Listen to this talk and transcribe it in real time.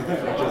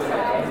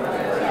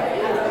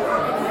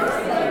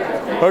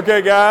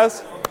Okay,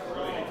 guys.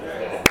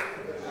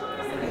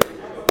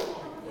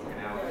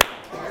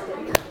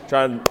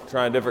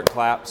 Trying different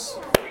claps.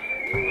 1,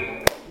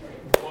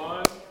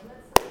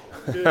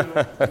 2.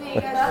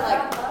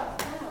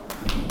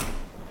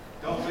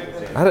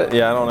 I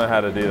don't know how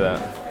to do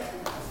that.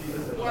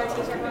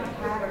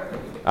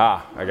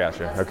 I got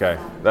you. Okay,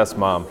 that's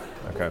Mom.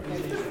 Okay.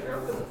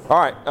 All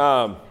right.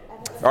 All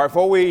right.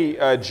 Before we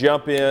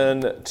jump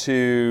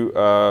into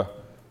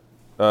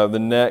the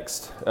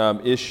next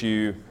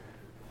issue,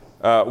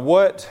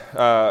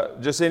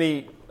 just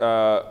any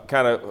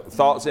kind of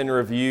thoughts in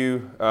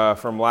review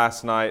from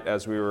last night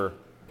as we were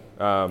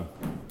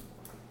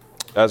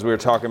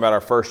talking about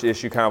our first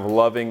issue, kind of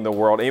loving the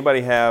world.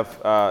 Anybody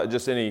have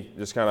just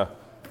kind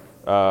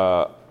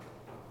of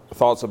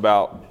thoughts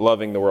about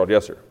loving the world?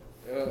 Yes, sir.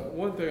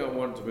 One thing I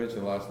wanted to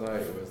mention last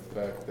night was the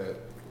fact that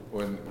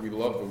when we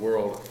love the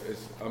world,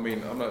 I'm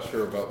not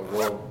sure about the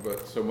world,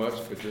 but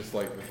just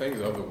like the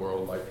things of the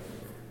world. Like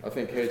I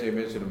think KJ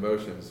mentioned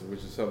emotions,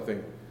 which is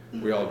something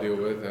we all deal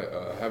with,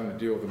 having to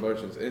deal with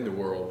emotions in the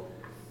world,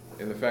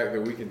 and the fact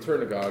that we can turn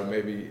to God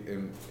maybe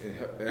and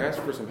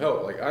ask for some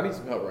help. Like I need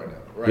some help right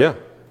now, right? Yeah.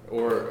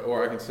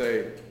 Or I can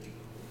say,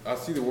 I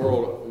see the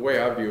world, the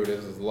way I view it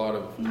is a lot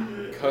of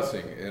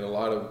cussing and a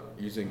lot of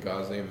using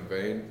God's name in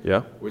vain.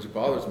 Yeah. Which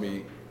bothers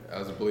me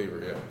as a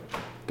believer, yeah.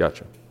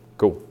 Gotcha.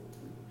 Cool.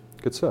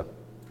 Good stuff.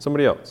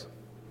 Somebody else?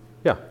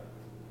 Yeah.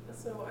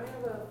 So I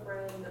have a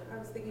friend I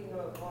was thinking a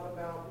lot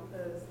about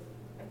because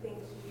I think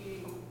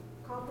she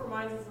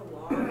compromises a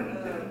lot of,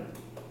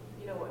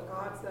 what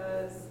God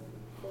says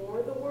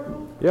for the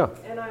world. Yeah.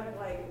 And I've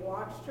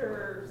watched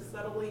her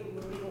subtly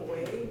move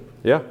away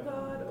Yeah. from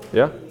God over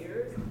Yeah. the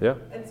years. Yeah.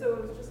 And so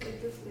it was just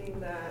interesting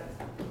that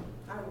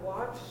I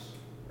watch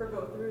her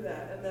go through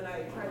that and then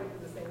I try to do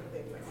the same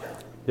thing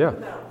myself. Yeah.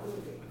 Without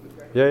moving.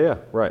 Right? Yeah.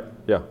 Right.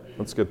 Yeah.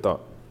 That's a good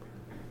thought.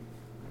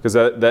 Because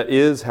that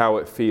is how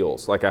it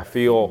feels. Like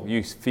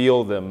you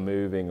feel them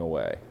moving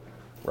away,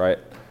 right?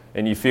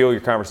 And you feel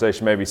your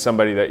conversation, maybe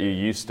somebody that you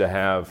used to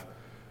have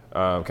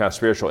kind of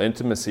spiritual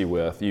intimacy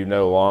with, you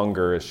no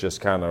longer, it's just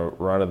kind of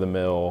run of the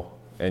mill,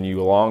 and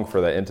you long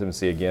for that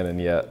intimacy again, and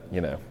yet,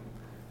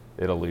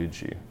 it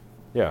eludes you.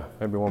 Yeah,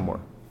 maybe one more.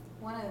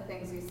 One of the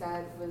things you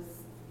said was,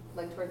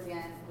 towards the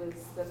end, was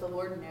that the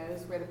Lord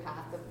knows where the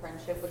path of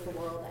friendship with the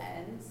world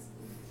ends.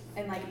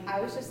 And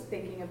I was just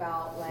thinking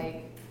about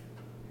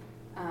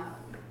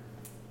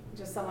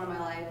just someone in my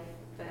life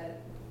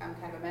that I'm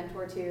kind of a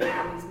mentor to, in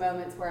these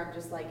moments where I'm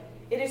just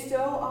it is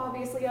so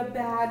obviously a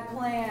bad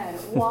plan.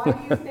 Why do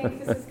you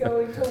think this is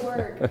going to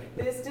work?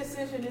 This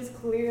decision is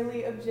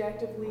clearly,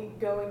 objectively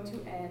going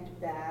to end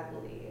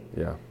badly.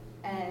 Yeah.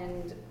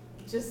 And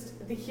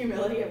just the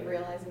humility of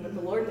realizing that the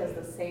Lord does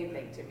the same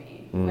thing to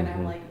me Mm-hmm. when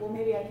I'm well,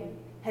 maybe I can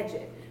hedge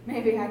it.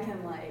 Maybe I can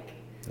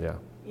Yeah.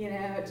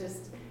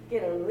 just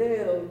get a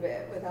little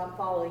bit without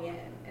falling in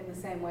the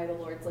same way the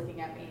Lord's looking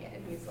at me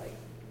and he's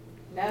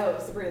no,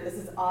 Sabrina, this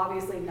is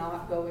obviously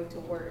not going to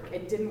work.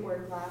 It didn't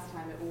work last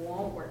time. It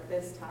won't work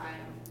this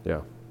time.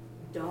 Yeah.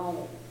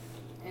 Don't.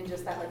 And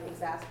just that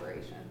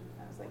exasperation.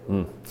 I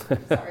was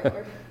sorry,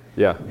 Lord.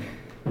 Yeah,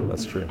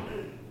 that's true.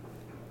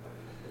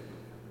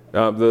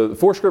 The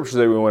 4 scriptures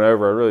that we went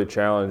over, I really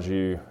challenge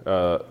you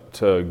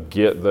to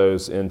get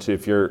those into.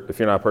 If you're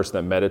not a person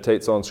that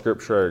meditates on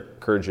Scripture, I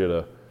encourage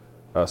you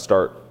to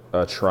start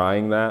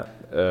trying that.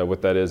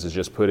 What that is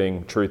just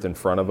putting truth in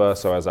front of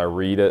us. So as I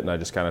read it and I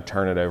just kind of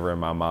turn it over in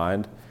my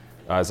mind,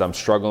 as I'm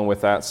struggling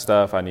with that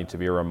stuff, I need to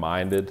be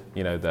reminded,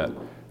 that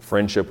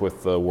friendship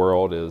with the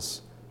world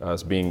is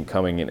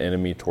becoming an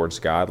enemy towards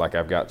God.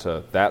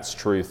 That's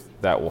truth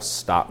that will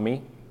stop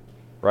me,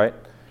 right?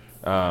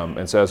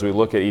 And so as we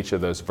look at each of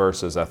those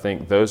verses, I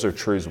think those are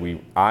truths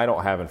I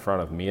don't have in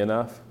front of me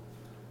enough,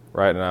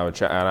 right? And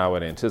I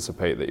would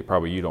anticipate that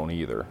probably you don't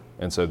either.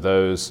 And so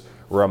those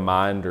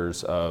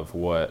reminders of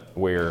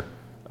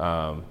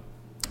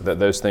that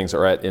those things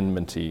are at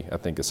enmity, I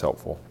think is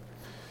helpful.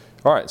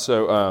 All right,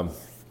 so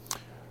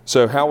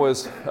how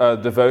was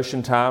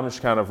devotion time?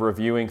 Just kind of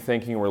reviewing,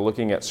 thinking. We're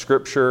looking at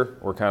Scripture.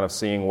 We're kind of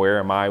seeing where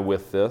am I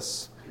with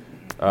this.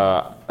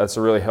 That's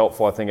really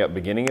helpful, I think, at the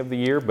beginning of the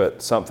year,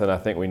 but something I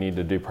think we need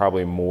to do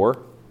probably more,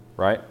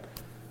 right?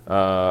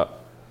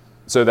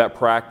 So that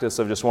practice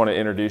of just want to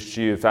introduce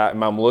to you, if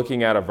I'm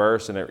looking at a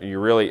verse and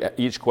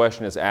each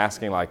question is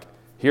asking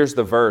here's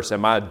the verse,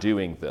 am I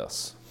doing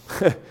this?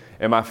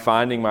 Am I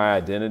finding my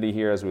identity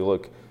here as we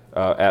look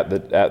at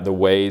the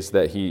ways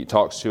that he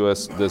talks to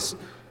us? This,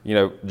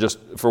 just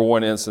for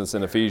one instance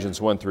in Ephesians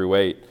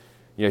 1-8,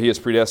 he has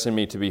predestined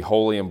me to be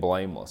holy and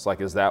blameless.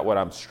 Is that what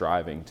I'm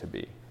striving to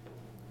be,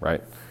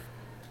 right?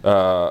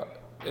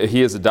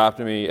 He has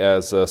adopted me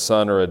as a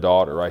son or a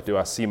daughter, right? Do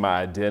I see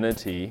my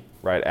identity,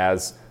 right,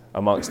 as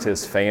amongst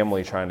his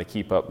family, trying to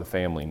keep up the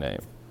family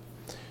name?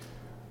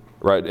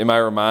 Right? Am I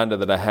reminded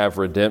that I have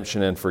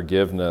redemption and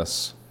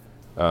forgiveness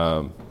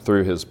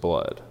through his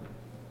blood?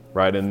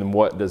 Right? And then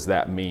what does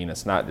that mean?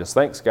 It's not just,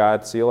 thanks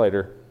God, see you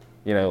later.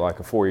 Like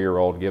a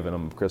 4-year-old giving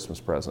him a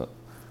Christmas present.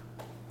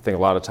 I think a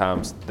lot of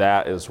times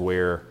that is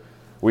where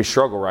we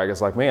struggle, right?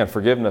 It's like, man,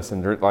 forgiveness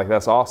and like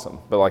that's awesome,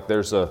 but like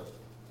there's a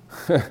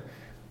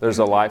there's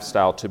a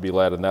lifestyle to be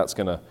led, and that's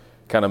going to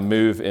kind of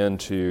move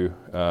into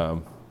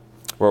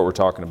what we're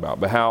talking about.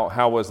 But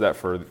how was that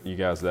for you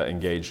guys that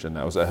engaged in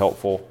that? Was that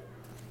helpful?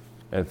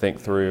 And think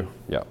through,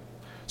 yeah.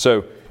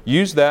 So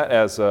use that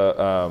as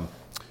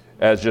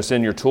just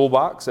in your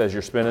toolbox as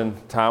you're spending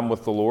time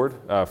with the Lord.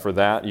 For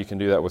that, you can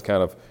do that with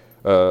kind of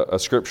a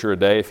scripture a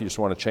day if you just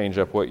want to change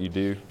up what you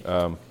do.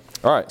 All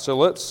right, so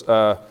let's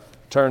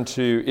turn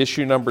to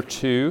issue number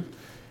 2.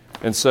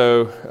 And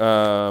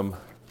so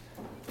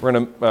we're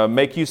going to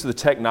make use of the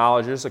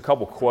technology. There's a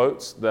couple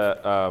quotes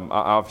that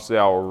obviously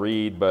I will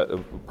read, but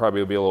it probably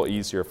will be a little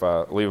easier if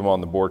I leave them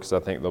on the board because I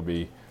think they'll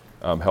be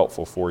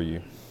helpful for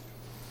you.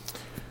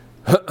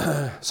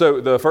 So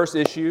the first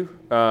issue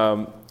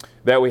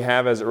that we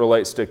have as it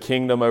relates to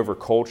kingdom over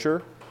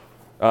culture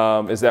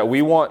is that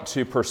we want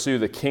to pursue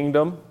the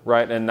kingdom,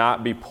 right, and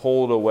not be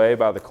pulled away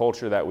by the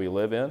culture that we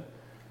live in.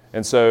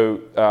 And so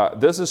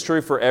this is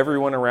true for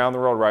everyone around the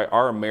world, right?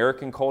 Our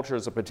American culture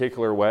is a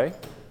particular way,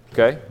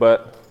 okay?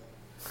 But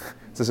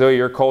Cecilia,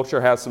 your culture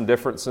has some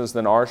differences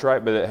than ours,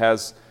 right? But it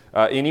has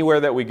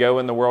anywhere that we go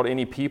in the world,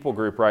 any people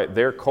group, right?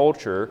 Their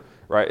culture,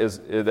 right,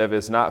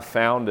 is not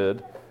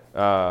founded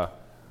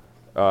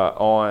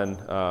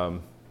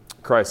on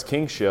Christ's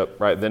kingship,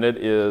 right? Then it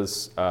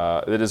is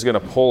going to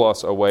pull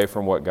us away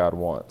from what God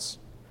wants.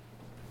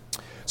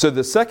 So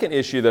the second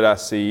issue that I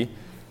see,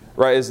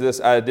 right, is this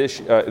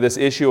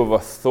issue of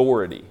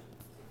authority.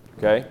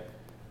 Okay.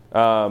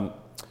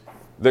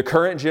 The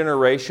current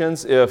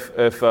generations,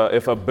 if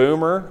a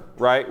boomer,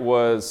 right,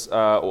 was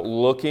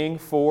looking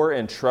for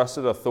and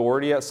trusted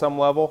authority at some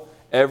level,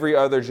 every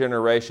other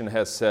generation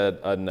has said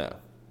no.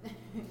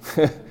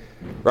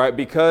 Right?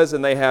 Because,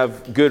 and they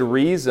have good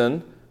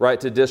reason, right,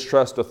 to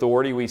distrust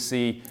authority. We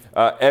see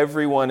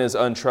everyone is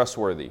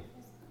untrustworthy.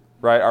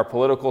 Right? Our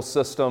political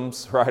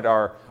systems, right,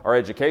 our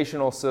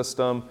educational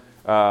system,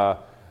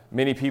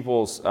 many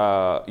people's,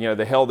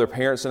 they held their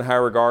parents in high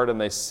regard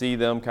and they see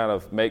them kind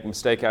of make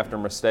mistake after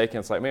mistake. And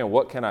it's like, man,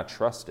 what can I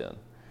trust in?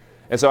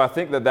 And so I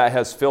think that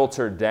has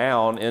filtered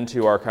down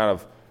into our kind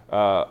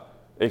of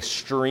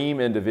extreme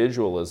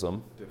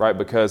individualism, right?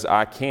 Because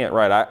I can't,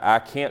 right? I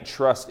can't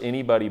trust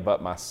anybody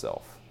but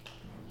myself.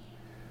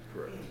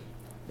 Correct.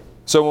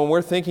 So when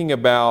we're thinking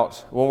about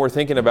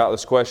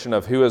this question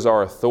of who is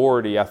our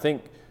authority, I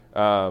think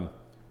I've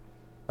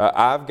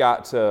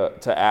got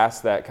to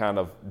ask that kind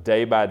of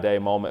day by day,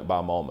 moment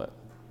by moment.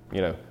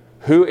 You know,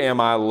 who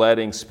am I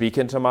letting speak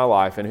into my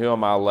life, and who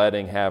am I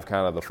letting have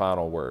kind of the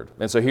final word?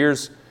 And so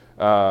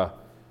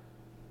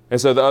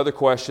so the other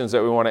questions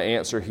that we want to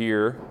answer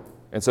here.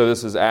 And so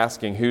this is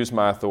asking, who's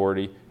my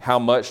authority? How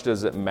much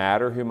does it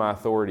matter who my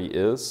authority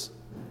is?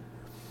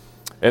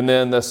 And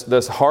then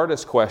this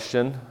hardest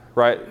question,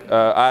 right?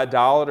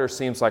 Idolater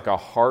seems like a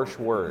harsh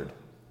word,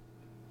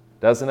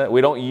 doesn't it? We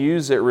don't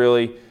use it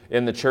really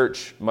in the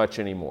church much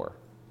anymore.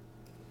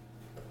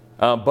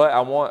 But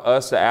I want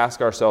us to ask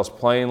ourselves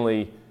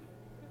plainly,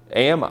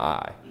 am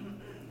I?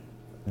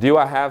 Do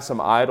I have some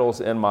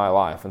idols in my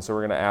life? And so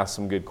we're going to ask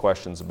some good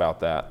questions about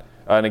that.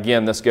 And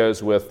again, this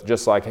goes with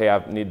just like, hey,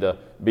 I need to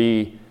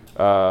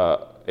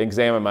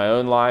examine my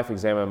own life,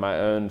 examine my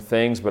own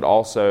things, but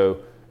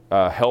also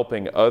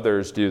helping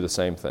others do the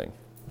same thing.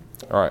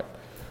 All right.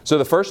 So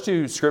the first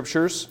two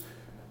scriptures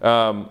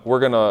we're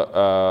going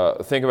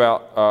to think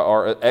about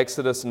are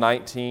Exodus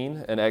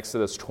 19 and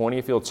Exodus 20.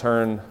 If you'll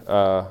turn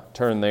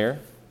there.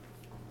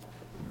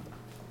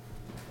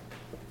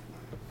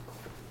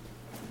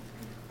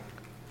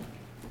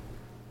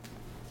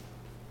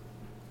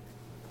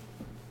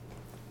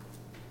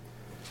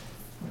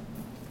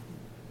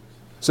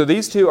 So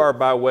these two are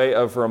by way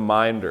of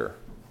reminder.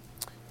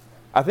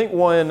 I think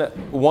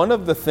one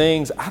of the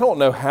things, I don't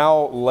know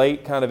how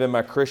late kind of in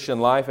my Christian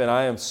life, and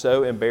I am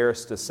so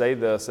embarrassed to say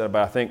this, but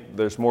I think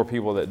there's more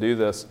people that do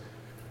this.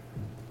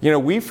 You know,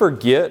 we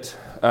forget,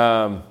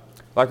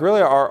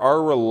 really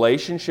our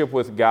relationship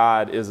with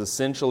God is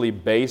essentially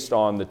based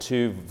on the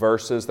two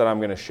verses that I'm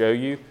going to show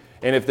you.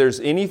 And if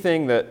there's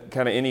anything that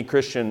kind of any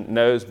Christian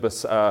knows,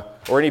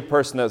 or any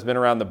person that's been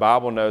around the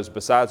Bible knows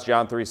besides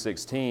John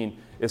 3:16,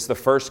 it's the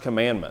first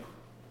commandment.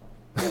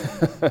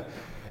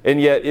 And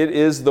yet it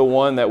is the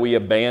one that we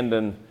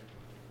abandon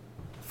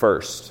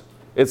first.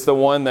 It's the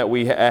one that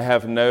we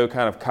have no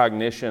kind of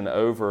cognition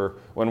over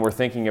when we're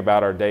thinking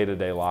about our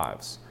day-to-day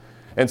lives.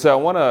 And so I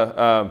want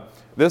to,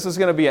 this is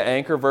going to be an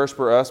anchor verse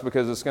for us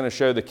because it's going to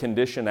show the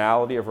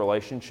conditionality of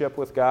relationship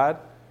with God.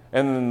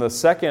 And then the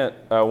second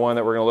one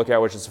that we're going to look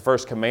at, which is the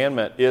first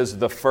commandment, is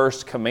the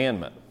first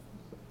commandment.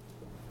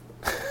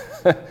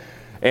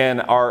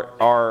 And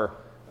our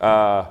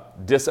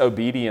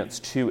disobedience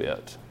to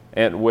it,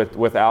 and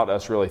without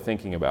us really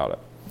thinking about it.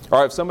 All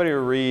right, if somebody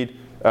will read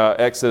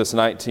Exodus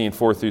 19,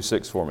 4 through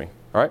 6 for me.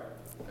 All right?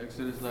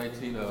 Exodus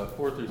 19,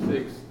 4 through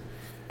 6.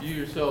 You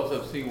yourselves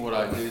have seen what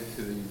I did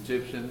to the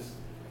Egyptians,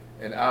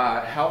 and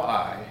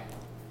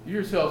you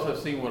yourselves have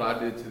seen what I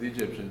did to the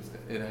Egyptians,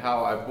 and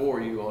how I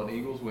bore you on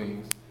eagle's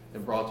wings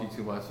and brought you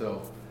to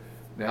myself.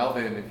 Now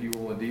then, if you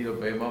will indeed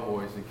obey my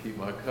voice and keep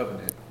my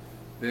covenant,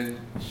 then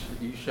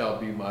you shall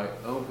be my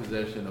own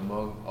possession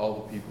among all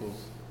the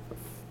peoples,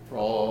 for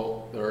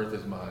all the earth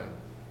is mine.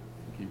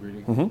 Keep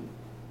reading. Mm-hmm.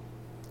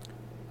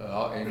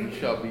 And you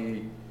shall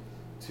be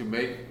to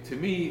make to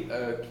me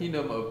a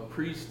kingdom of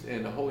priests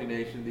and a holy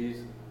nation.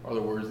 These are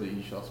the words that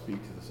you shall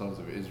speak to the sons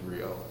of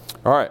Israel.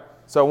 All right.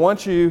 So I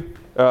want you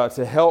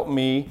to help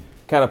me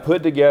kind of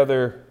put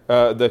together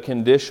the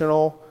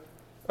conditional,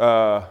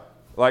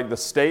 like the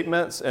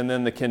statements, and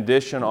then the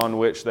condition on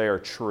which they are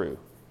true.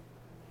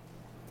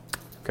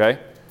 Okay?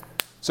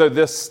 So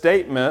this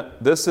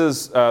statement, this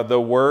is the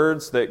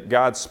words that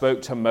God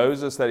spoke to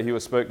Moses that he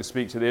was supposed to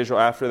speak to the Israel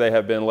after they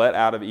have been let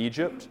out of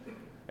Egypt,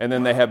 and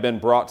then they have been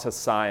brought to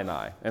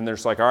Sinai. And they're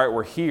just like, all right,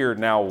 we're here,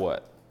 now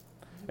what?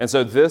 And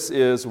so this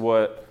is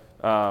what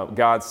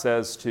God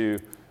says to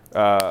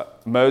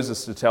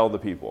Moses to tell the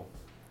people.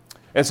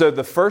 And so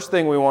the first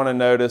thing we want to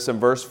notice in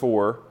verse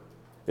 4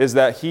 is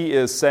that he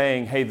is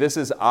saying, hey, this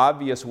is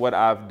obvious what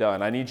I've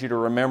done. I need you to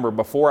remember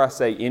before I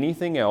say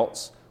anything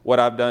else what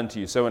I've done to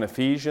you. So in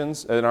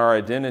Ephesians, in our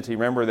identity,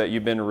 remember that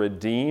you've been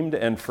redeemed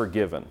and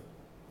forgiven.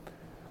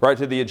 Right,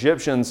 to the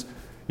Egyptians,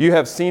 you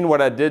have seen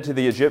what I did to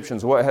the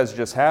Egyptians. What has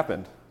just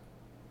happened?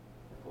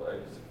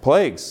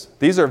 Plagues.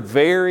 These are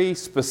very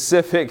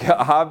specific,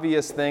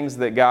 obvious things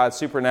that God,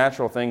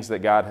 supernatural things that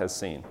God has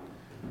seen.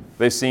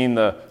 They've seen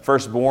the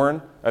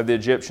firstborn of the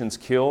Egyptians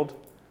killed.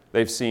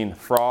 They've seen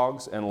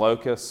frogs and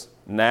locusts,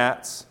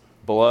 gnats,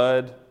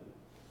 blood.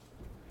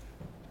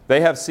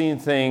 They have seen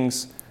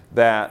things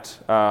that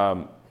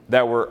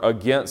were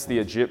against the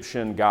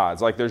Egyptian gods.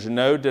 Like there's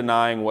no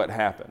denying what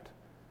happened.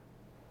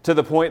 To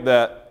the point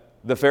that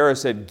the Pharaoh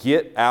said,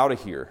 get out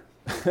of here.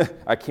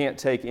 I can't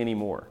take any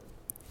more.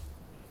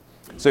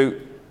 So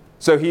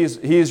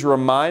he's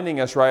reminding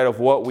us, right, of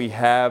what we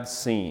have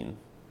seen.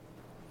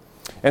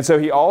 And so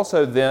he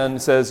also then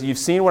says, you've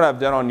seen what I've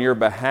done on your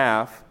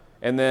behalf,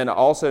 and then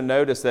also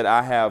notice that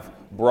I have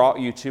brought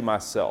you to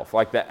myself.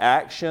 Like the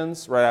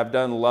actions, right, I've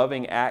done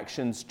loving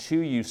actions to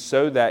you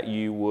so that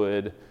you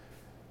would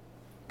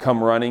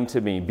come running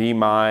to me, be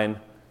mine,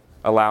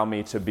 allow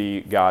me to be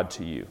God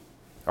to you.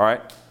 All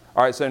right?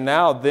 All right, so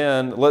now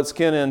then, let's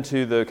get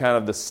into the kind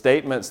of the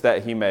statements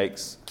that he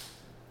makes,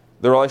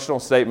 the relational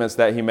statements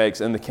that he makes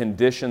and the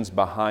conditions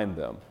behind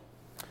them.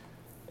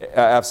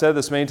 I've said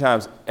this many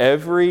times,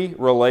 every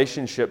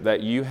relationship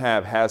that you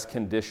have has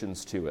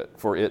conditions to it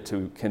for it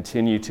to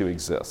continue to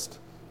exist,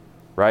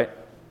 right?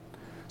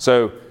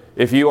 So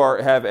if you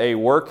have a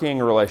working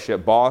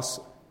relationship,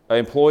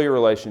 boss-employee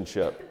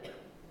relationship,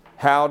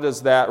 how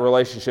does that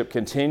relationship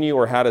continue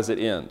or how does it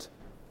end?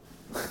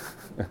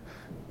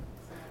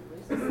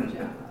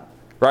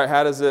 Right?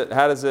 How does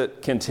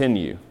it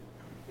continue?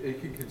 It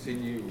can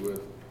continue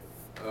with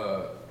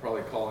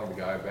probably calling the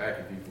guy back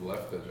if you've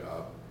left the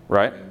job.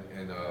 Right.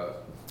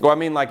 Well, I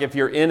mean, like if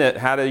you're in it,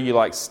 how do you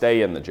like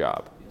stay in the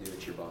job? You do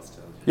what your boss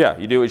tells you. Yeah,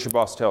 you do what your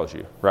boss tells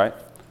you, right?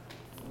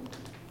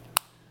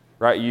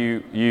 Right,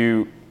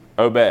 you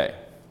obey.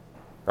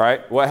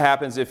 Right? What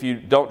happens if you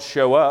don't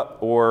show up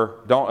or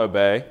don't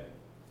obey?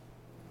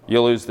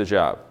 You lose the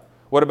job.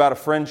 What about a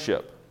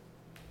friendship?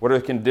 What are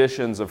the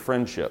conditions of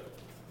friendship?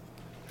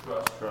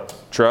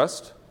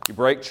 Trust. You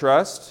break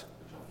trust.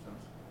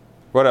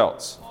 What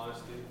else?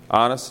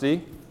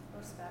 Honesty.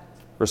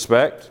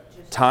 Respect.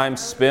 Time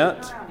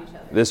spent.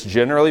 This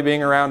generally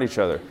being around each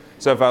other.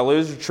 So if I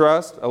lose your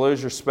trust, I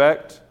lose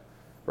respect,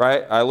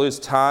 right? I lose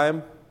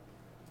time,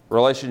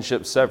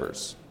 relationship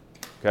severs.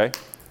 Okay?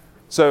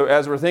 So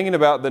as we're thinking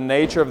about the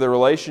nature of the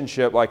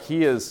relationship, like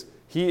he is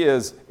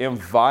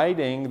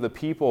inviting the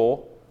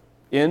people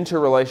into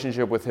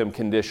relationship with him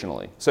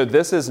conditionally. So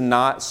this is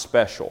not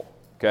special.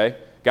 Okay?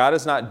 God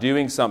is not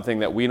doing something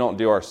that we don't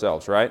do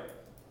ourselves, right?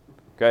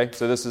 Okay?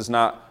 So this is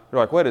not, you're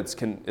like, what? It's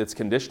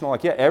conditional?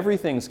 Like, yeah,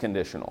 everything's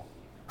conditional.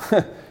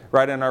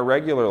 Right, in our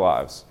regular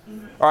lives.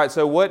 All right,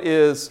 so what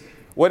is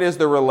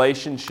the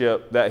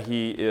relationship that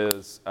he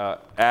is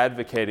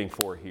advocating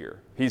for here?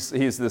 He's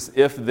this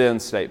if-then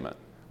statement.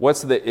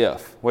 What's the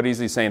if? What is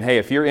he saying? Hey,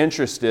 if you're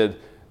interested,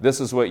 this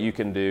is what you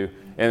can do.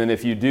 And then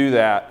if you do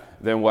that,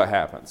 then what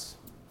happens?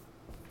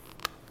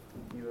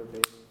 You obey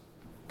me.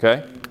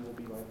 Okay. You will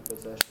be my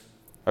possession.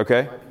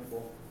 Okay. My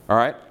people. All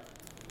right.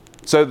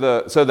 So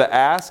the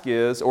ask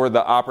is, or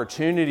the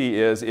opportunity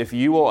is, if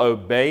you will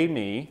obey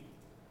me,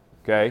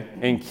 okay,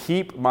 and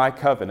keep my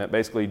covenant,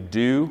 basically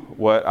do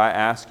what I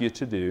ask you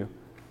to do,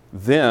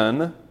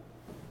 then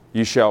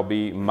you shall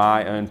be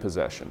my own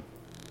possession.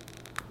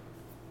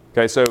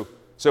 Okay, so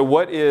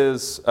what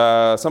is,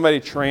 somebody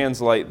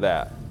translate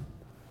that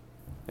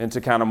into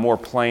kind of more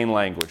plain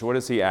language. What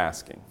is he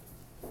asking?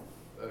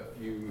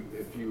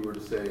 if you were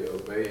to say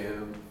obey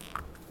him,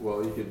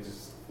 well, you could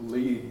just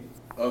lead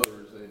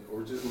others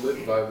or just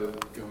live by the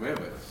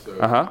commandments. So, or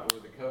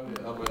the covenant,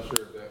 I'm not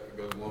sure if that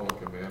goes along with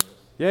commandments.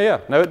 Yeah.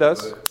 No, it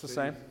does. But It's the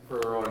same.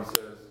 Further on, he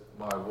says,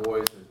 my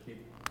voice and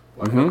keep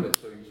my covenant.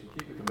 So you should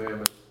keep the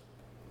commandments.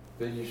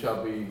 Then you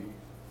shall be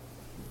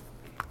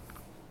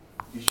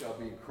you shall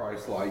be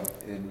Christ-like,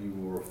 and you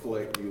will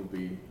reflect. You'll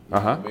be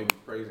maybe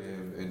praising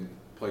Him in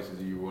places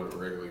you wouldn't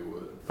regularly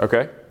would.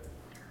 Okay.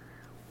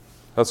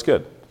 That's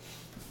good.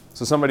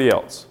 So somebody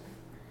else.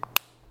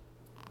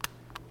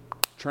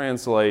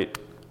 Translate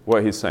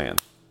what he's saying.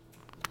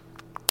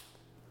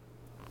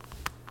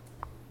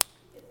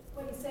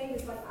 What he's saying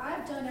is like,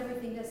 I've done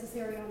everything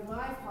necessary on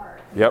my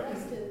part. Yep. The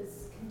rest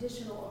is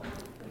conditional.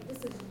 Like, this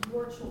is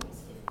your choice.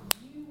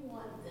 If you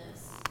want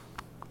this,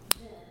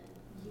 then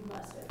you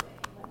must obey.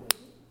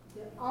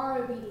 Like,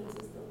 our obedience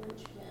is the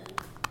linchpin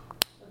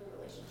of the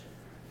relationship.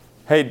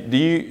 Hey, do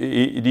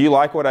you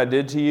like what I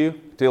did to you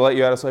to let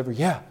you out of slavery?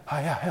 Yeah.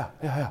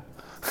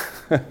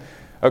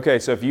 Okay,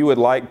 so if you would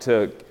like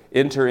to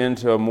enter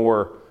into a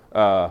more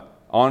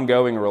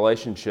ongoing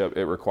relationship,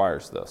 it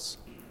requires this.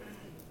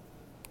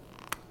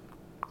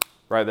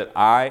 Right, that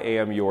I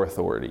am your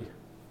authority.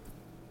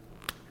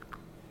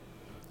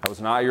 I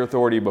was not your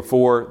authority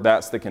before,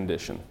 that's the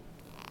condition.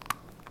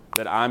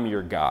 That I'm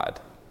your God.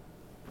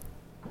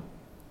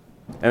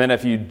 And then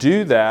if you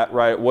do that,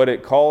 right, what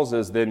it calls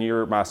is then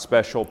you're my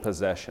special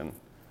possession.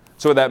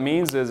 So what that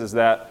means is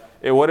that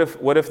what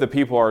if the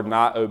people are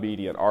not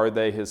obedient? Are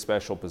they his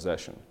special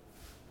possession?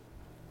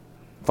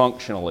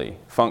 Functionally.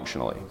 I would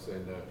say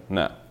no.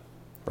 No.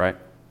 Right?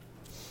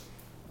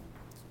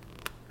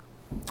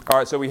 All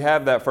right, so we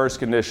have that first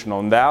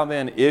conditional. Now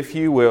then, if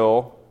you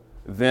will,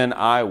 then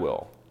I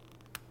will.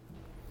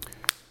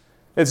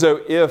 And so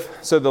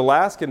the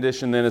last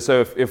condition then is,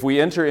 so if we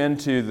enter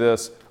into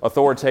this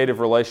authoritative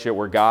relationship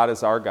where God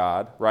is our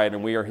God, right,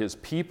 and we are his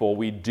people,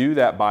 we do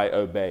that by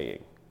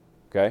obeying.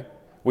 Okay?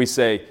 We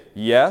say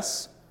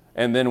yes,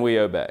 and then we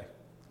obey.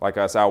 Like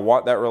I said, I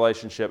want that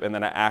relationship, and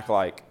then I act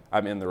like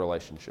I'm in the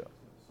relationship.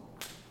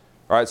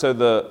 All right, so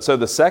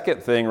the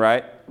second thing,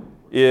 right,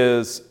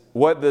 is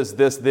what does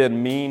this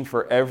then mean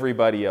for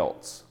everybody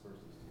else?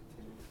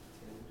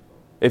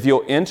 If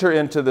you'll enter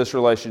into this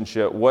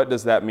relationship, what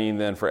does that mean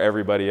then for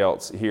everybody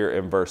else here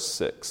in verse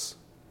 6?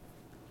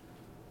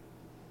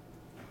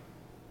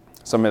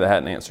 Somebody that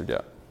hadn't answered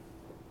yet.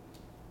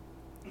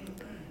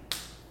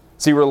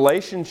 See,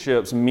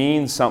 relationships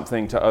mean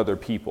something to other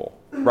people,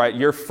 right?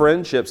 Your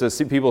friendships,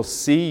 as people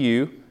see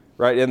you,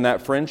 right, in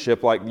that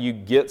friendship, like you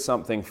get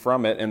something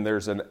from it, and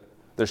there's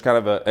kind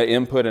of an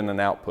input and an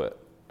output.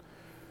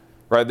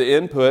 Right, the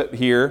input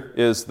here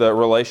is the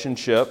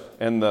relationship,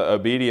 and the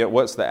obedient,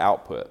 what's the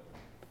output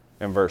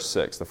in verse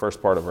 6, the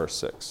first part of verse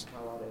 6?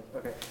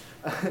 Okay.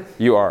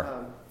 You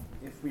are.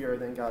 If we are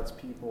then God's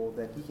people,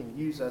 then he can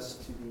use us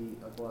to be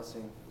a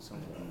blessing to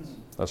someone else.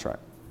 That's right.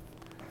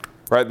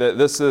 Right,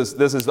 this is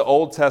the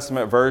Old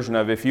Testament version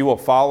of, if you will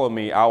follow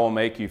me, I will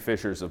make you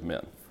fishers of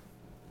men.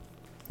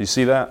 You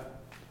see that?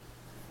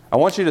 I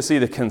want you to see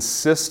the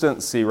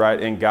consistency,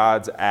 right, in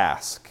God's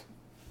ask.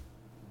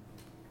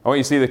 I want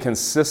you to see the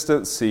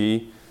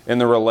consistency in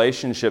the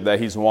relationship that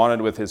he's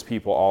wanted with his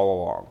people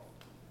all along.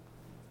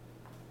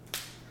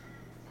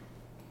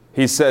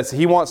 He says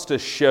he wants to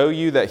show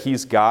you that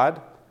he's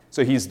God.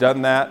 So he's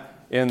done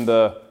that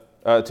to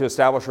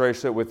establish a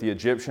relationship with the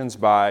Egyptians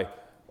by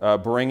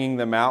bringing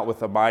them out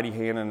with a mighty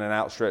hand and an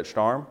outstretched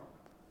arm.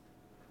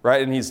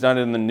 Right? And he's done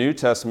it in the New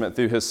Testament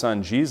through his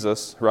son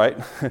Jesus, right?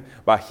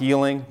 By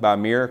healing, by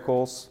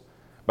miracles,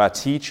 by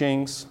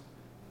teachings,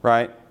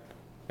 right?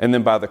 And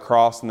then by the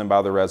cross, and then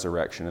by the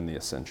resurrection and the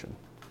ascension.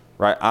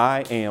 Right?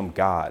 I am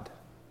God.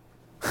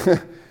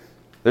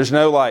 There's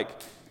no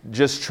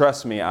just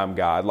trust me, I'm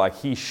God. Like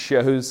he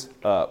shows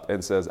up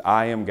and says,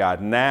 I am God.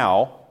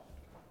 Now,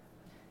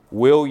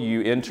 will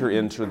you enter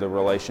into the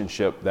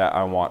relationship that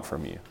I want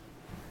from you?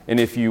 And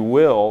if you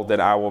will,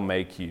 then I will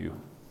make you,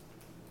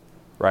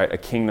 right, a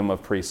kingdom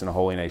of priests and a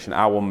holy nation.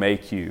 I will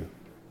make you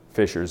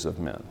fishers of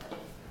men.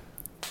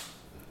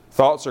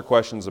 Thoughts or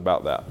questions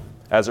about that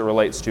as it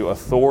relates to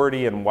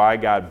authority and why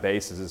God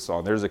bases this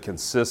on? There's a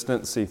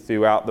consistency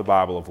throughout the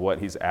Bible of what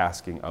he's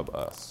asking of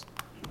us.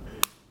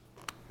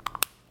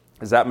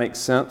 Does that make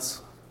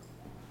sense?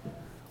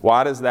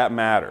 Why does that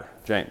matter?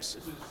 James?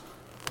 This is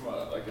from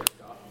a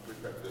gospel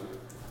perspective.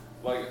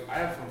 I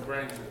have some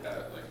friends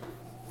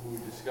who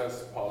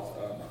discuss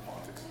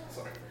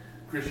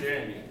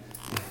Christianity,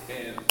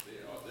 and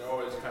they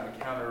always kind of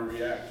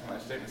counter-react to my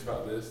statements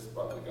about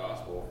the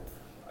gospel.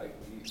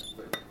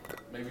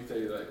 Maybe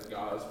say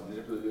God's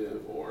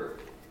manipulative, or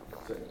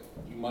say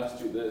you must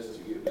do this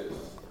to get this.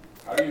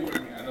 How do you?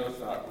 I know it's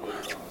not really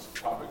on this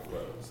topic,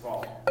 but it's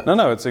small.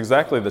 No, it's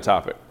exactly the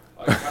topic.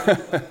 How do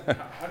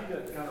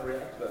you kind of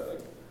react to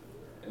that?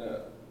 In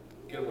a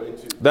good way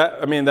to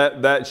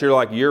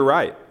that you're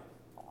right.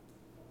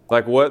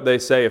 Like what they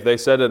say, if they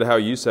said it how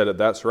you said it,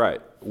 that's right.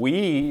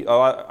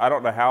 I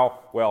don't know how.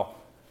 Well,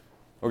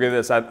 look at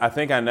this. I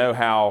think I know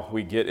how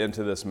we get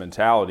into this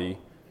mentality.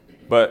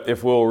 But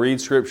if we'll read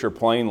Scripture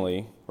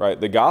plainly, right,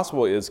 the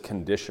gospel is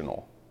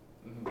conditional.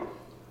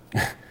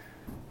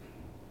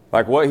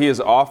 What he is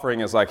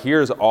offering is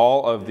here's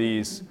all of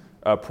these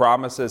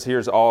promises,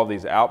 here's all of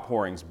these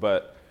outpourings,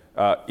 but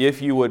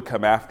if you would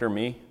come after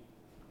me,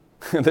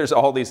 there's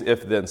all these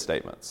if-then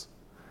statements.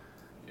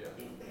 Yeah.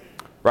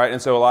 right?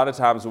 And so a lot of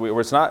times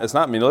it's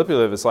not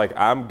manipulative. It's like,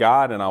 I'm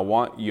God and I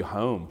want you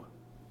home.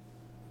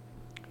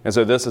 And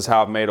so this is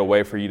how I've made a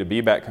way for you to be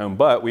back home.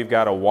 But we've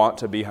got to want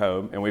to be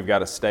home and we've got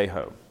to stay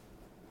home,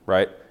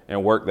 right?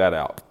 And work that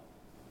out.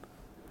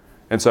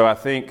 And so I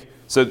think,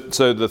 so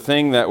the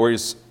thing that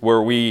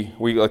where we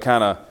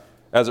kind of,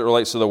 as it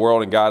relates to the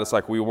world and God, it's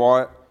like we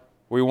want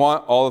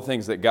all the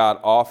things that God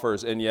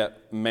offers and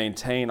yet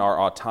maintain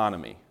our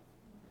autonomy.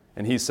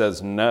 And he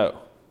says, no,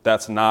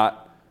 that's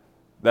not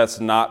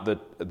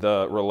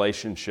the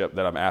relationship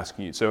that I'm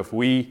asking you. So if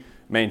we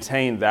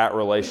maintain that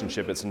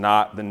relationship, it's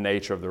not the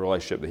nature of the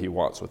relationship that he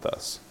wants with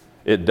us.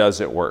 It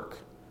doesn't work.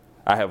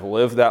 I have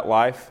lived that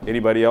life.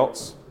 Anybody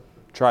else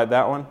tried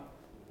that one?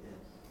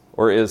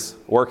 Or is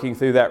working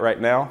through that right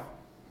now?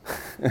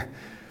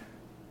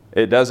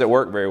 It doesn't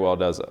work very well,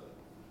 does it?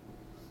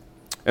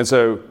 And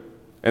so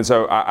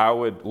I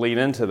would lean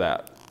into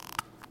that,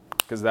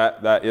 because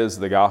that is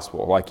the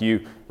gospel. Like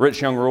you,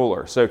 rich young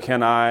ruler. So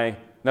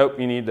nope,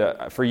 you need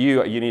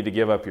to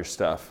give up your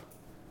stuff.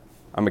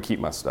 I'm going to keep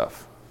my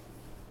stuff.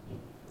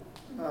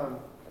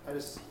 I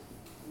just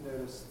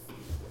noticed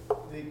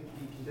the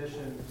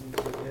condition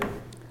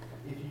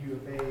if you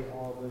obey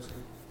all those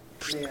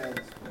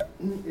commands,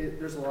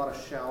 there's a lot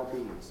of shall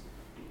be's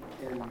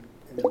in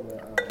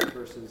the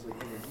verses.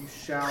 Like, you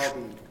shall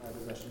be a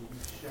possession.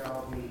 You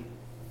shall be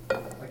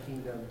a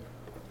kingdom,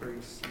 a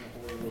priest, and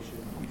a holy nation.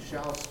 You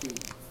shall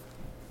speak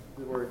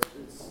the words.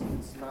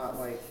 It's not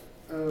like,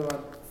 oh,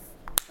 I'm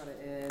kind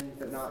of in,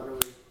 but not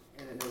really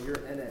in it. No,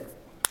 you're in it.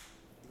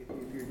 If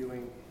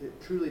you're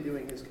truly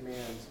doing his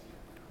commands,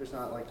 there's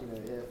not like,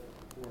 if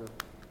or,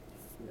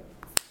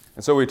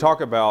 And so we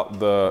talk about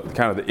the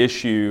kind of the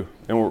issue,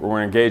 and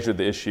we're engaged with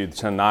the issue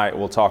tonight.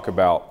 We'll talk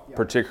about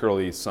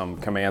particularly some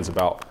commands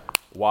about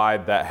why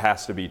that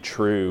has to be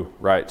true,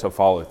 right, to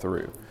follow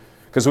through.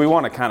 Because we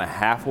want to kind of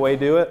halfway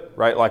do it,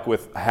 right, like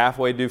with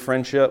halfway do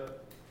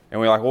friendship.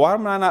 And we're like, well, why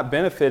am I not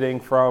benefiting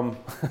from...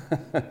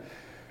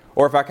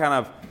 Or if I kind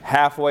of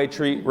halfway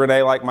treat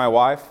Renee like my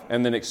wife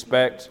and then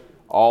expect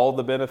all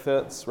the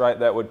benefits, right,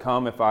 that would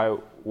come if I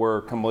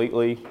were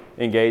completely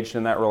engaged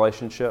in that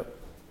relationship.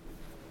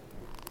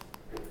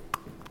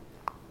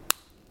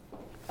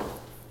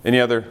 Any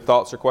other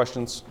thoughts or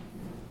questions?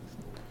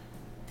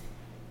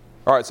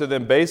 All right, so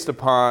then based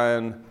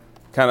upon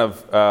kind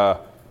of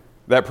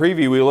that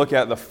preview, we look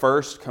at the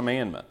first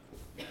commandment.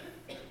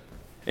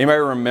 Anybody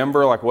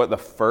remember like what the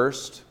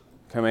first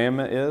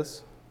commandment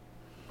is?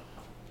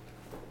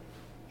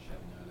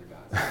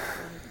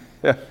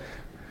 Yeah.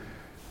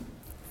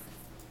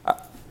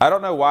 I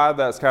don't know why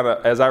that's kind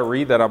of, as I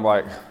read that, I'm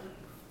like,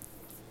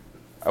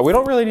 we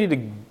don't really need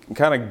to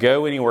kind of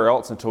go anywhere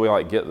else until we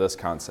like get this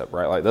concept,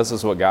 right? Like this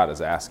is what God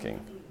is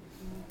asking.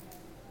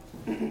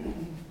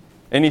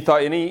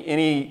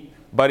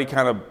 Anybody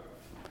kind of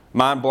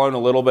mind blown a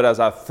little bit as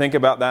I think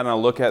about that and I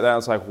look at that and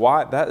it's like,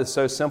 why? That is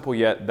so simple,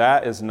 yet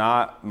that is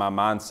not my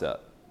mindset.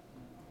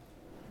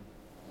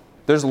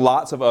 There's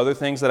lots of other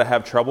things that I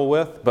have trouble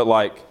with, but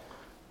like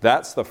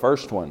that's the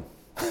first one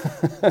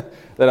that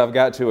I've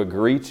got to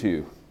agree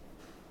to.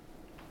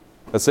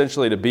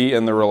 Essentially to be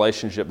in the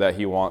relationship that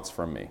he wants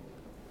from me.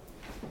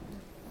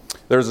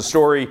 There was a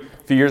story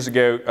a few years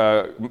ago,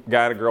 a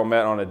guy and a girl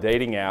met on a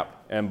dating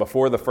app, and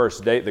before the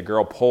first date, the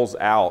girl pulls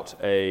out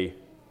a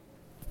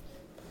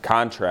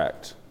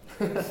contract.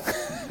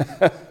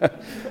 I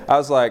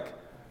was like,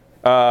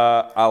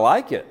 I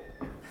like it,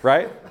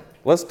 right?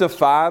 Let's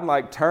define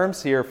like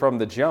terms here from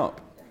the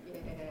jump.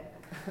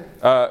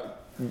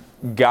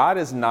 God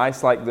is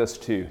nice like this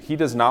too. He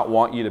does not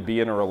want you to be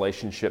in a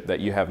relationship that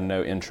you have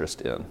no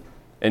interest in.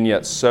 And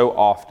yet so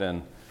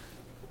often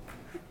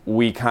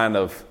we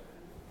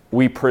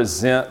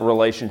present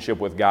relationship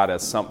with God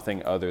as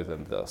something other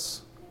than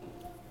this.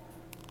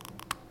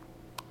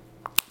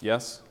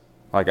 Yes?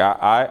 Like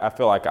I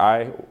feel like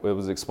it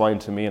was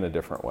explained to me in a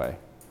different way.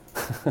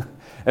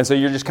 And so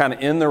you're just kind of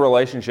in the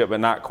relationship but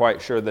not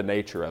quite sure the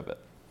nature of it.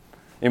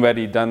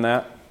 Anybody done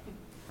that?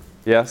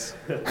 Yes?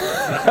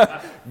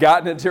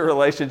 Gotten into a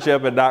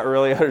relationship and not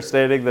really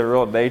understanding the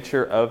real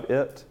nature of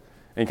it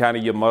and kind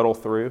of you muddle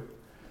through?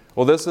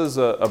 Well, this is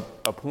a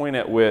point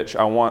at which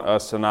I want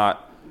us to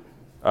not,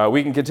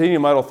 we can continue to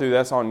muddle through,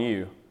 that's on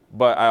you,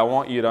 but I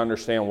want you to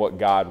understand what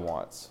God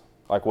wants,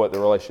 like what the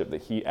relationship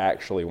that he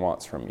actually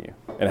wants from you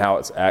and how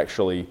it's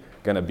actually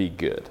going to be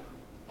good.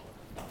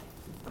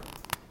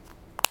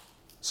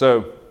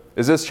 So,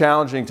 is this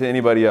challenging to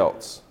anybody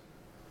else?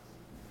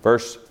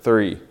 Verse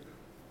 3,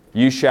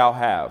 you shall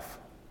have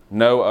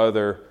no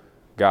other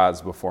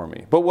gods before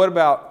me. But what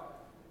about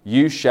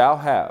you shall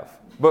have?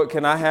 But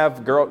can I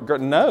have girl?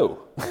 No.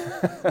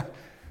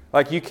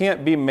 Like you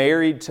can't be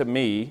married to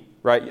me,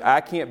 right? I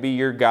can't be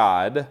your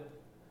God,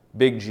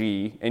 big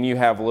G, and you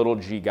have little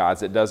g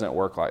gods. It doesn't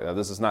work like that.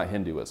 This is not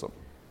Hinduism.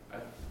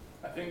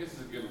 I think this is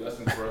a good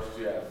lesson for us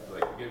to have,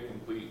 like give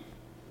complete,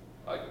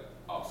 like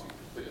obviously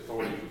complete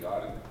authority to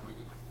God and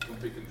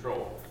complete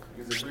control.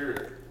 Because if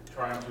we're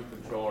trying to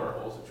control our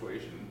whole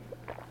situation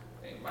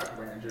and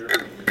micromanager,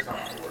 it's not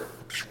going to work.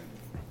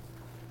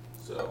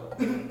 So I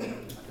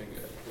think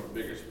from a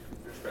bigger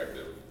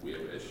perspective, we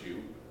have an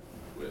issue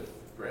with,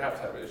 perhaps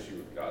have an issue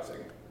with God saying,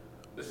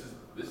 this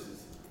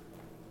is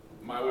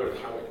my way or the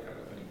highway kind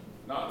of thing.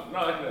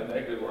 Not in a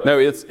negative or No,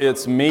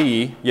 it's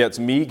me. Yeah, it's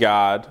me,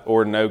 God,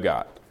 or no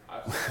God.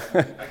 I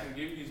can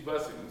give you these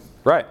blessings.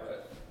 Right.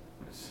 But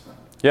it's,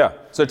 Yeah.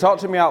 So talk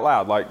to me out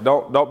loud. Like,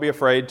 don't be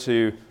afraid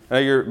to. I know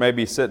you're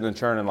maybe sitting and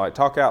churning. Like,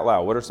 talk out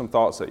loud. What are some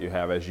thoughts that you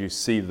have as you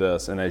see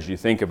this and as you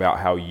think about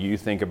how you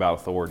think about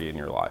authority in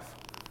your life?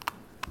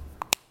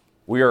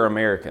 We are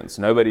Americans.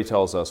 Nobody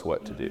tells us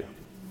what to do.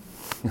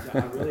 Yeah, I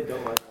really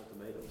don't like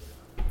ultimatums.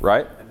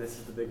 Right? And this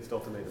is the biggest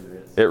ultimatum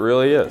there is. It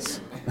really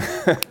is.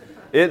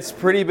 It's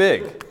pretty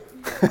big.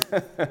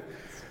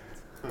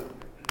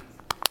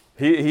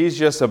 He's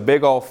just a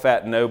big old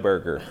fat no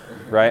burger,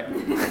 right? I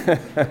like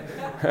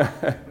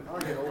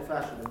an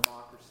old-fashioned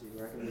democracy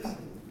where I can just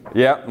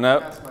Yeah,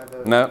 nope, cast my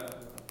vote. nope,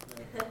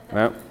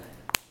 nope.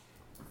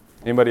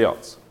 Anybody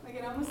else? Like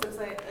it almost looks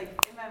like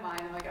in my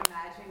mind, I'm like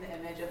imagining the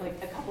image of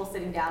like a couple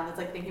sitting down that's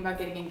like thinking about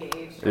getting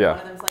engaged. And Yeah. one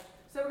of them's like,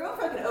 so we're going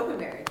for like an open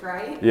marriage,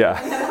 right?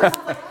 Yeah. And the other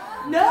person's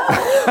like, no,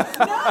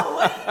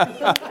 what do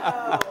you mean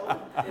no?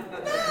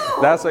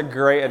 No. That's a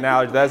great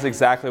analogy. That's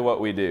exactly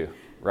what we do,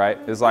 right?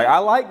 It's like, I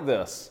like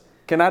this.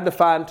 Can I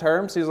define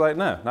terms? He's like,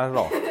 no, not at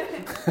all.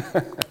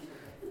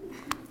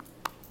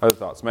 Other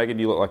thoughts? Megan,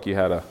 you look like you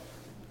had a...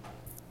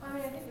 I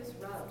mean, I think this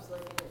rubs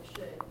like it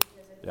should,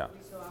 because I think Yeah.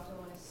 we so often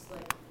want to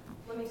like,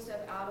 let me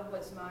step out of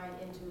what's mine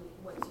into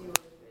what's yours,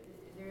 but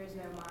there is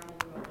no mine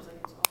and yours, like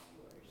it's all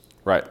yours.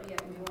 Right. But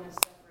yet we want to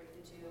separate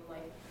the two.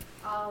 Like,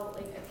 I'll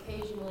like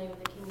occasionally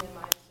with the kingdom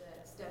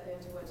mindset step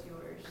into what's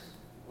yours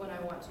when I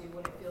want to,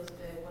 when it feels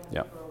good, when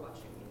Yeah. people are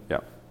watching me. Yeah.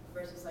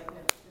 Versus like, no,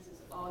 this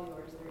is all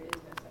yours. There is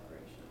no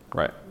separation.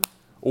 Right.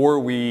 Or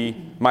we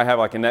might have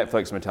like a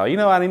Netflix mentality. You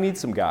know, I need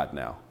some God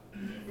now.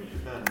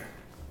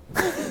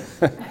 I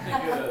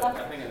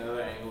think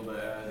another angle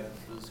to add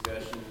to the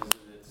discussion is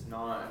that it's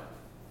not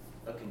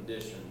a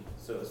condition.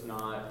 So it's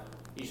not,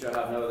 you shall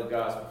have no other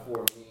gods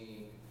before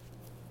me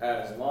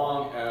as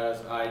long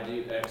as I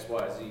do X,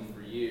 Y, Z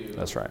for you.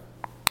 That's right.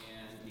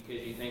 And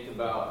because you think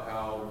about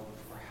how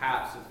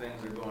perhaps if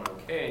things are going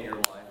okay in your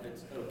life,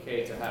 it's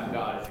okay to have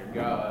God as your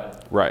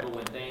God. Right. But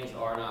when things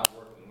are not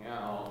working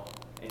out,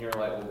 and you're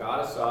like, well,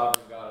 God is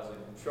sovereign, God is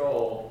in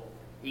control,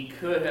 He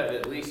could have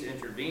at least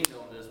intervened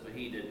on this, but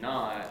He did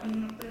not.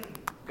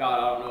 God,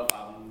 I don't know if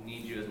I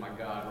need you as my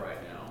God right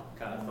now,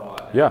 kind of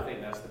thought. And Yeah. I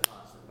think that's the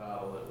constant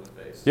battle that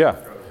we face. Yeah.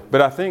 struggle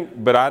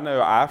with. But I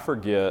know I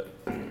forget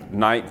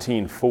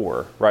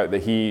 19:4, right?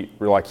 That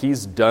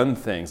he's done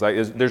things. Like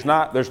there's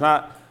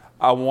not,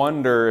 I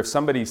wonder if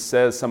somebody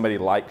says somebody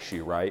likes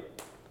you, right?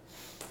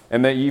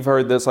 And that you've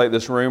heard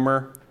this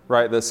rumor,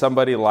 right? That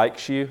somebody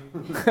likes you.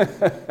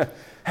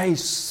 Hey,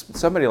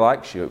 somebody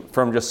likes you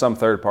from just some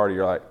third party.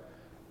 You're like,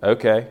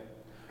 okay.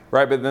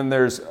 Right, but then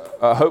there's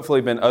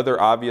hopefully been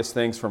other obvious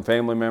things from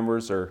family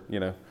members or,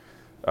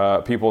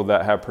 people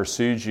that have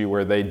pursued you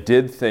where they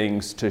did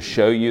things to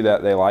show you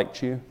that they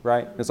liked you,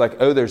 right? It's like,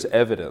 oh, there's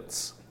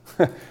evidence,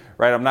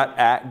 right? I'm not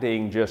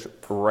acting just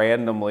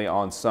randomly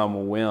on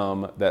some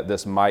whim that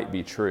this might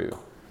be true.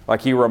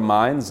 Like he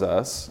reminds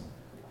us,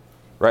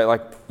 right?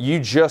 Like you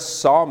just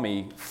saw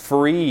me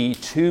free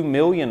 2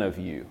 million of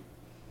you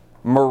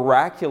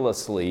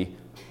miraculously.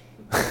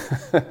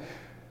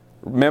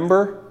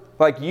 Remember?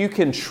 Like, you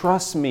can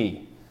trust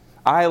me.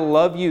 I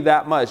love you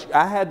that much.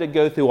 I had to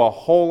go through a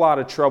whole lot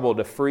of trouble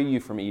to free you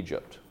from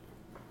Egypt.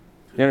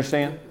 You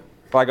understand?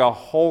 Like a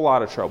whole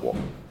lot of trouble.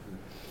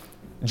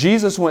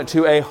 Jesus went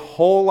to a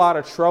whole lot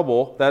of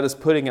trouble, that is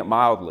putting it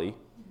mildly,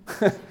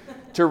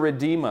 to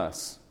redeem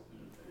us.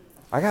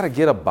 I got to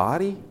get a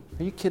body?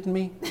 Are you kidding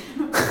me?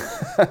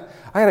 I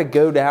got to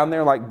go down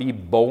there, like, be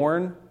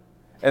born,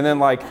 and then,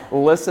 like,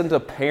 listen to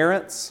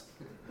parents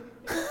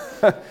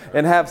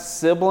and have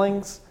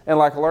siblings and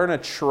like learn a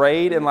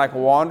trade and like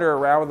wander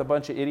around with a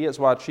bunch of idiots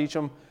while I teach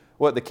them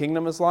what the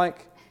kingdom is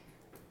like.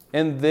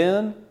 And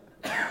then,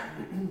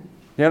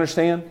 you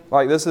understand?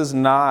 Like this is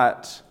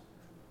not,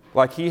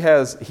 like he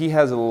has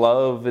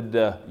loved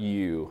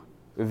you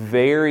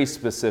very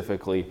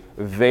specifically,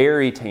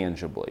 very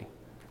tangibly.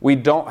 We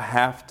don't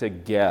have to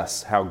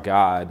guess how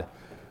God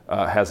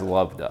has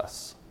loved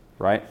us,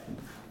 right?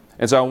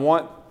 And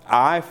so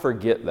I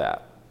forget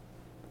that.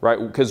 Right?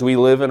 Because we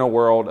live in a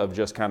world of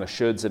just kind of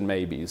shoulds and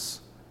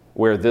maybes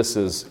where this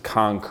is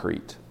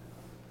concrete.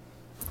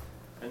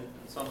 And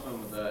something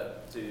with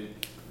that, too,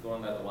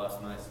 going back to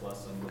last night's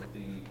lesson with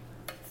the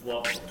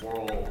love of the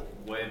world,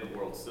 way of the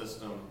world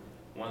system,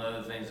 one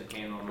of the things that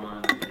came to my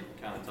mind,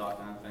 kind of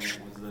talking, I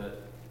think, was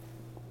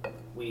that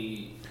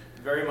we,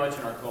 very much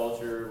in our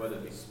culture, whether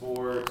it be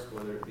sports,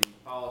 whether it be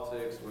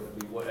politics, whether it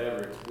be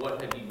whatever, it's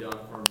what have you done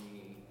for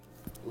me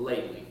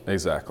lately?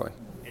 Exactly.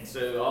 And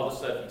so all the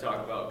stuff you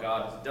talk about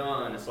God has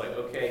done, it's like,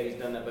 okay, He's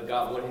done that, but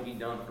God, what have you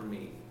done for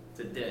me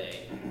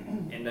today?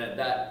 And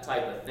that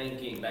type of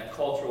thinking, that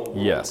cultural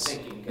world Yes.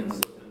 thinking can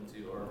slip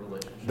into our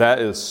relationship. That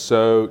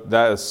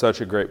is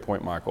such a great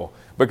point, Michael.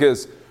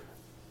 Because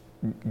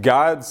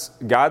God's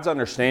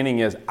understanding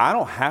is, I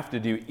don't have to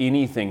do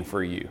anything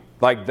for you.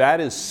 Like, that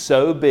is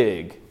so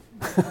big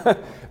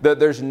that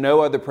there's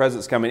no other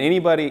presents coming.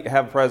 Anybody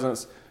have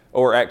presents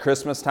or at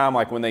Christmas time,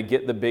 like when they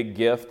get the big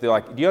gift, they're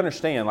like, do you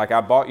understand? Like,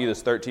 I bought you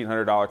this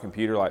 $1,300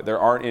 computer. Like, there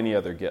aren't any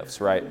other gifts,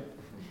 right?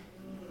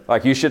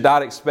 Like, you should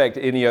not expect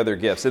any other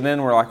gifts. And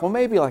then we're like, well,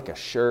 maybe like a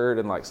shirt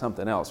and like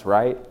something else,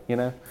 right? You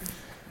know?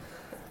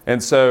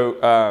 And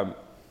so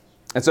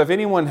if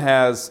anyone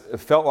has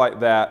felt like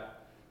that,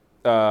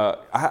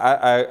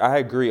 I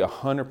agree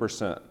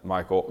 100%,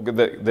 Michael,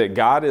 that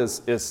God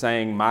is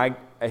saying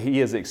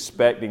He is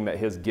expecting that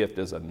His gift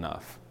is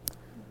enough.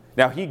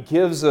 Now,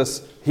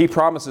 He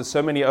promises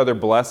so many other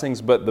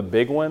blessings, but the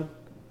big one,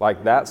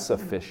 like, that's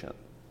sufficient.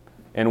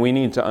 And we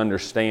need to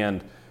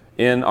understand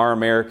in our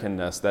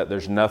Americanness that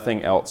there's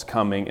nothing else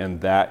coming,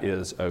 and that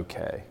is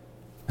okay.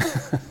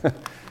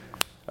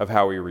 Of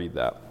how we read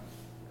that.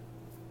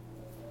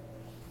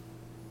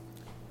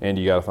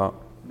 Andy, you got a thought?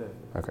 No.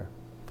 Okay.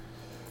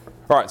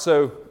 All right,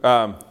 so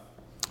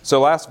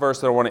last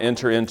verse that I want to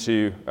enter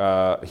into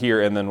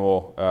here, and then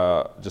we'll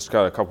just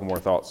got a couple more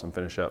thoughts and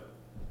finish up.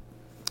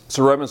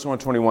 So Romans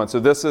 1:21. So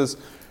this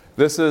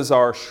is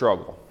our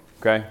struggle.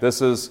 Okay,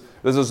 this is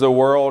the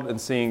world and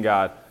seeing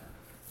God.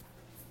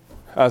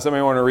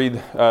 Somebody want to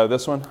read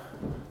this one?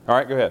 All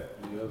right, go ahead.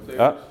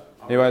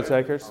 Anybody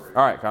takers?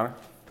 All right, Connor.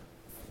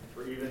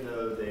 For even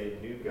though they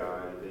knew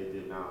God, they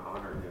did not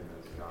honor Him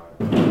as God.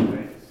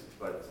 Thanks,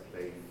 but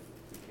they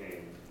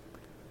became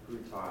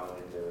futile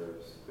in their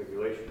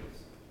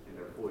speculations, and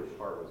their foolish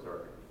heart was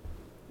darkened.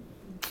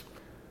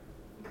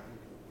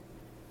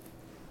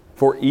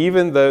 For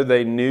even though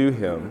they knew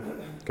Him,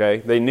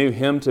 okay, they knew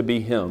Him to be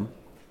Him,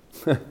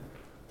 they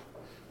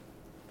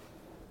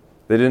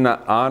did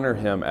not honor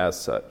Him as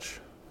such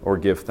or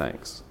give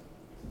thanks.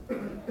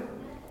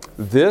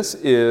 This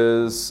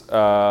is,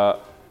 my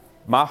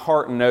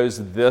heart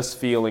knows this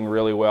feeling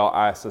really well.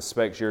 I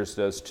suspect yours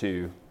does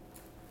too.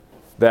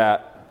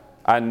 That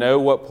I know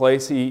what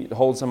place He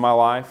holds in my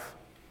life.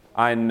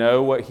 I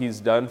know what He's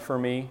done for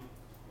me,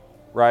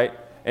 right?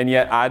 And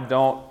yet I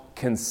don't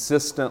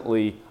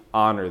consistently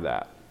honor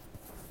that.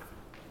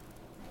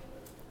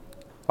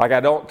 Like, I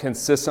don't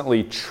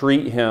consistently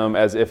treat Him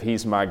as if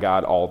He's my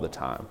God all the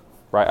time,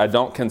 right? I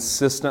don't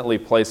consistently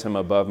place Him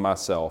above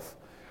myself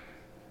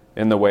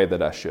in the way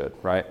that I should,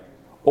 right?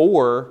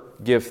 Or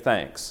give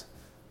thanks.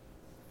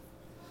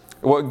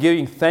 What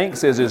giving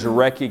thanks is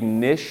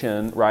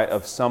recognition, right,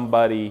 of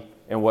somebody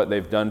and what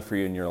they've done for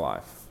you in your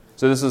life.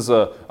 So this is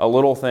a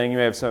little thing. You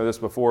may have seen this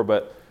before,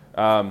 but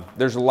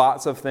there's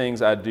lots of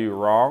things I do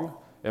wrong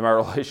in my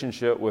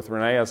relationship with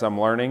Renee as I'm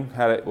learning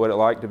what it's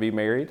like to be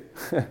married.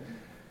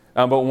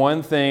 But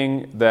one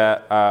thing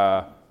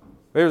that,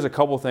 there's a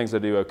couple things I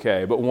do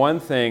okay, but one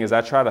thing is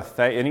I try to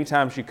thank,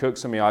 anytime she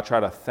cooks a meal, I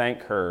try to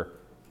thank her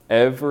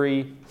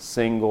every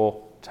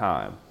single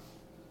time.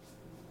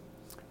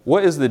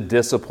 What is the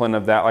discipline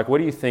of that? Like, what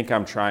do you think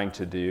I'm trying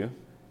to do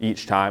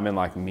each time and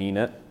like mean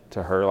it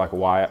to her? Like,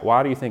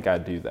 why do you think I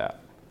do that?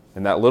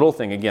 And that little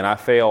thing, again, I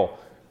fail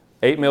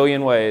 8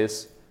 million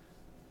ways,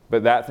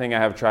 but that thing I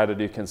have tried to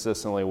do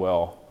consistently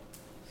well.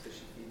 So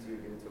she feeds you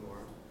again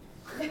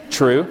tomorrow.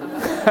 True.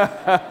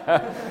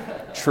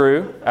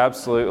 True,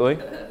 absolutely.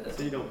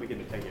 So you don't begin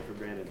to take it for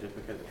granted just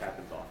because it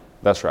happens often.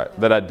 That's right.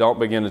 That I don't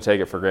begin to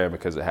take it for granted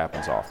because it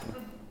happens often.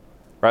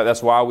 Right?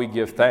 That's why we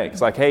give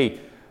thanks. Like,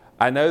 hey,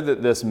 I know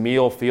that this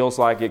meal feels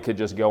like it could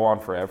just go on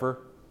forever,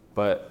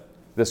 but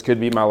this could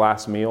be my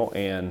last meal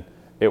and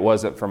it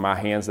wasn't from my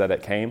hands that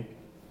it came.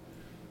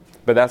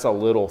 But that's a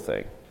little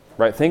thing.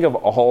 Right? Think of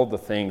all the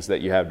things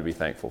that you have to be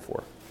thankful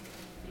for.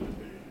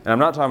 And I'm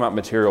not talking about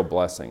material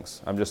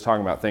blessings. I'm just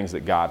talking about things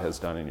that God has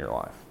done in your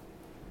life.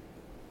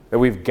 That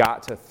we've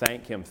got to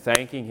thank Him.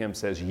 Thanking Him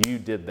says, you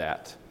did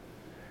that.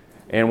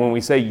 And when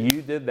we say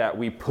you did that,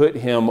 we put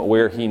Him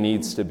where He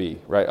needs to be,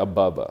 right,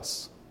 above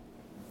us.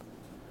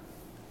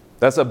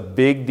 That's a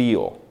big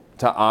deal,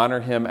 to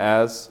honor Him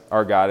as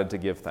our God and to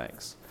give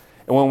thanks.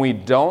 And when we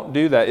don't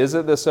do that,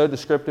 isn't this so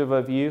descriptive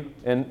of you?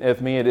 And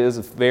of me, it is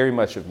very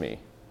much of me.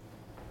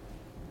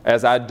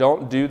 As I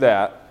don't do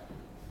that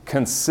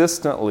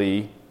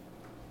consistently,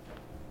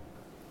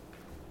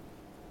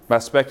 my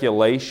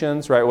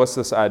speculations, right? What's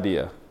this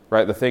idea,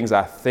 right? The things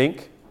I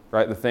think,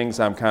 right? The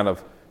things I'm kind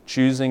of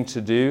choosing to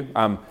do,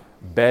 I'm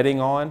betting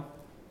on,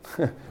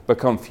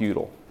 become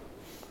futile.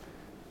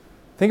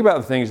 Think about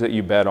the things that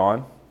you bet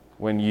on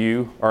when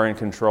you are in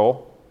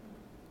control.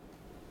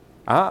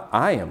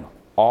 I am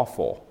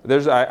awful.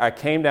 I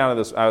came down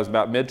to this, I was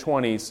about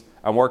mid-20s.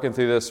 I'm working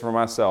through this for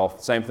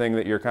myself, same thing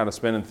that you're kind of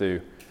spinning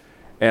through.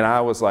 And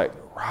I was like,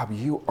 Rob,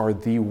 you are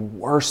the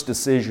worst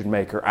decision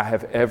maker I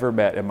have ever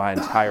met in my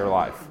entire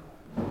life.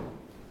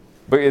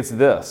 But it's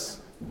this.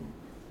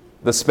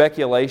 The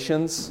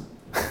speculations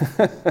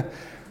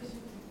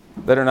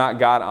that are not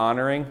God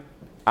honoring,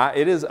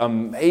 it is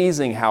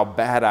amazing how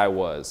bad I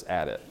was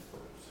at it.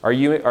 Are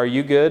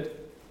you good?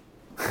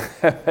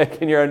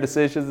 Making your own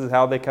decisions is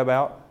how they come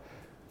out?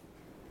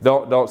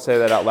 Don't say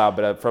that out loud,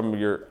 but from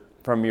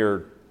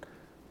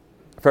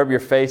from your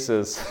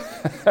faces.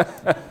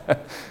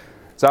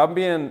 So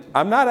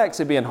I'm not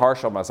actually being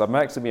harsh on myself. I'm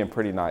actually being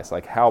pretty nice,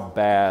 like how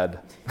bad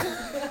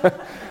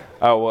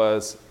I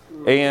was.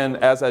 And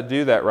as I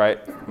do that,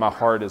 right, my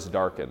heart is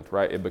darkened,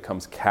 right? It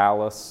becomes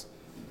callous.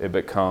 It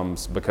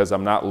becomes, because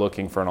I'm not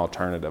looking for an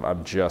alternative.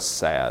 I'm just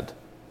sad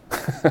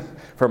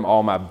from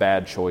all my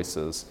bad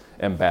choices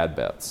and bad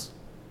bets.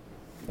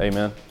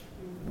 Amen?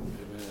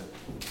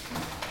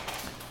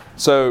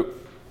 So,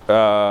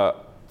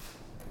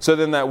 so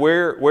then that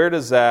where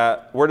does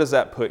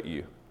that put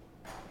you?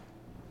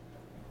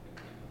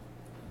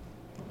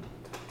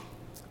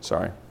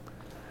 Sorry.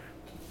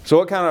 So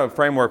what kind of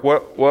framework?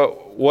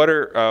 What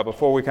are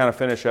before we kind of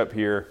finish up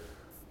here?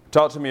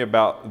 Talk to me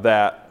about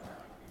that,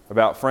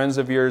 about friends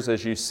of yours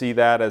as you see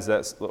that as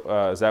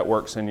that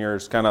works in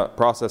yours. Kind of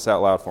process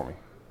out loud for me.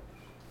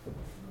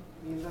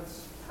 I mean,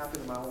 that's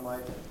happened in my own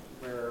life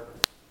where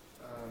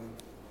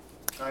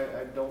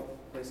I don't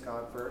place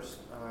God first.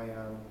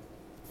 And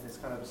it's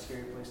kind of a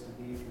scary place to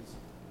be because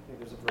I think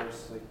there's a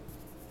verse like,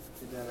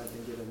 to them have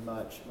been given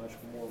much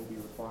more will be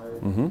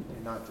required,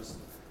 and not just.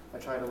 I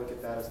try to look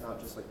at that as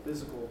not just like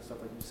physical stuff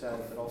like you said,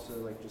 but also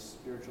like just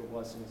spiritual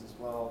blessings as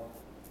well.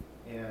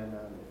 And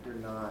if you're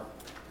not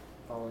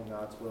following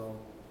God's will,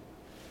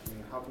 I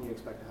mean, how can you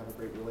expect to have a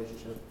great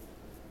relationship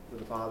with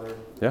the Father,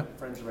 with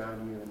friends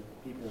around you, and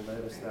people will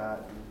notice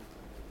that.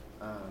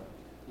 And,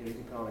 you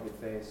can put on a good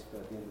face, but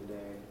at the end of the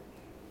day,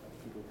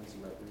 people can see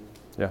right through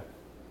you.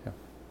 Yeah.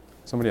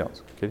 Somebody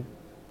else, Katie?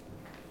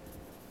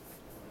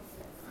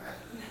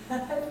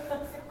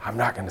 I'm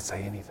not going to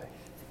say anything.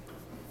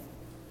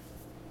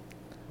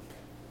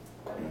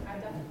 I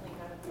definitely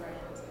had a friend,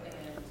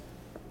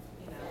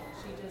 and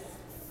she just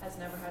has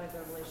never had a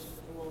good relationship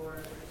with the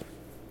Lord.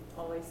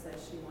 Always says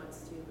she wants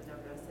to, but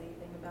never does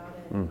anything about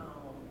it,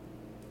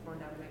 or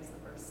never makes the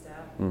first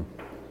step. And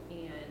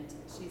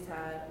she's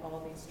had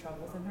all these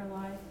troubles in her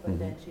life, but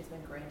then she's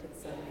been granted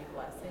so many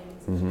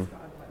blessings, and she's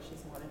gotten what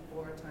she's wanted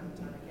for time and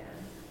time again.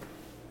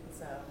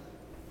 So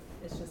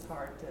it's just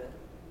hard to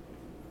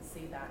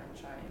see that and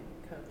try and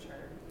coach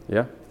her through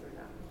that.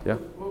 Yeah.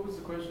 What was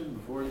the question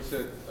before you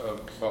said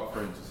about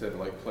friends? You said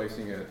like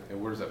placing it, and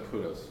where does that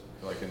put us?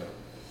 Like in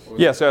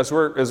a So as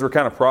we're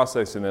kind of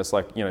processing this,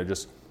 like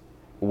just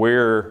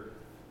where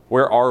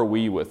are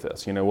we with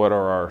this? What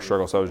are our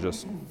struggles? So I was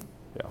just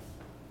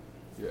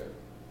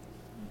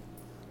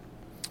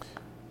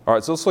All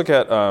right, so let's look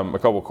at a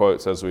couple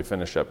quotes as we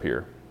finish up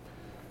here.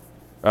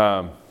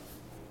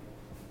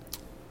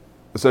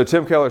 So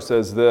Tim Keller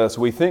says this: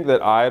 we think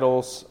that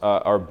idols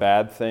are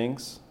bad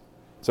things.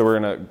 So we're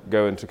going to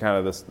go into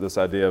kind of this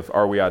idea of,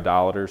 are we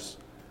idolaters?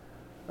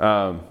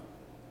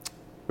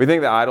 We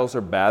think that idols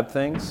are bad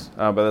things,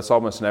 but that's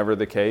almost never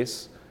the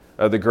case.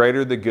 The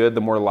greater the good,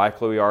 the more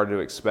likely we are to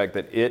expect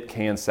that it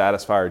can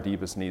satisfy our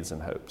deepest needs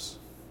and hopes.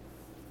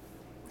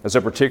 And so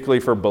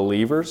particularly for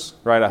believers,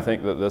 right, I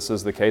think that this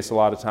is the case a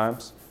lot of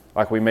times.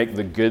 Like we make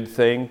the good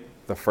thing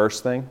the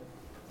first thing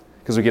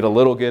because we get a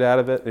little good out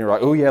of it. And you're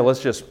like, oh yeah, let's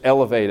just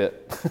elevate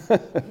it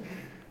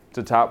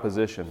to top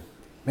position.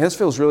 Man, this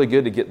feels really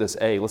good to get this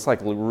A. Let's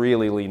like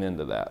really lean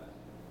into that.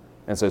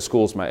 And so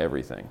school's my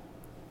everything,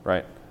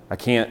 right? I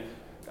can't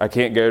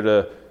go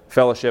to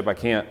fellowship. I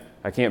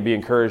can't be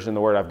encouraged in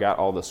the Word. I've got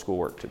all the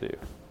schoolwork to do,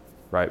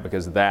 right?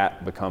 Because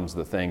that becomes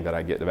the thing that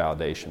I get the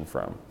validation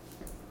from.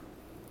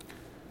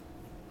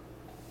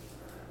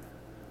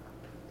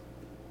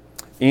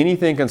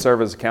 Anything can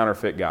serve as a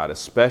counterfeit God,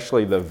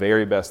 especially the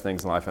very best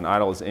things in life. An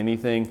idol is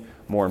anything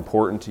more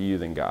important to you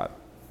than God.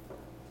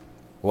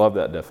 Love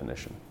that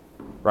definition.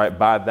 Right?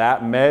 By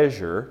that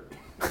measure,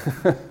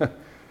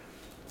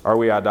 are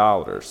we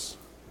idolaters?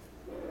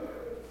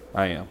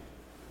 I am.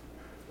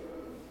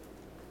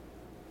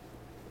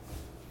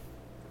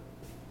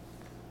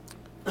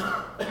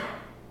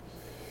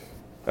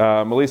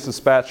 Melissa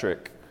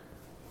Spatrick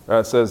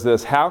says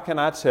this: how can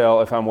I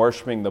tell if I'm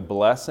worshiping the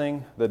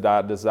blessing that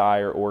I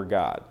desire or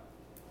God?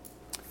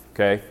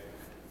 Okay.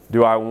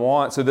 Do I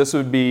want, so this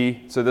would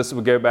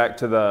go back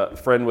to the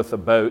friend with the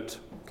boat.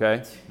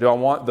 Okay. Do I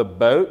want the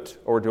boat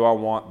or do I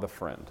want the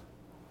friend?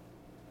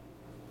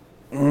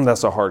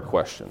 That's a hard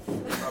question.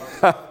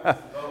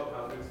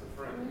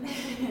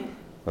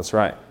 That's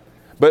right.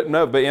 But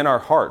in our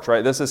hearts,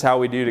 right? This is how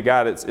we do to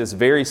God. It's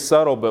very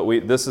subtle,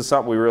 but this is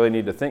something we really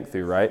need to think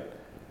through, right?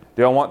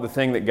 Do I want the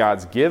thing that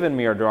God's given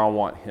me or do I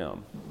want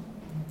Him?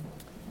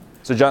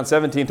 So John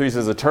 17:3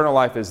 says, eternal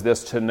life is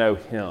this, to know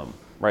Him,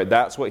 right?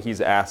 That's what He's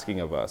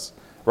asking of us,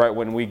 right?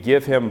 When we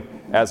give Him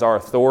as our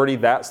authority,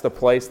 that's the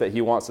place that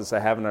He wants us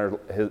to have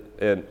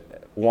and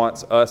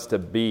wants us to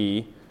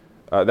be.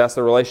 That's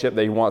the relationship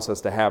that He wants us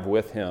to have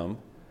with Him.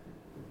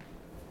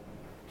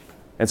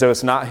 And so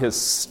it's not His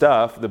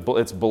stuff,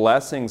 it's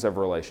blessings of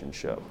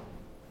relationship.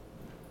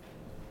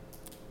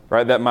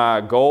 Right, that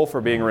my goal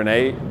for being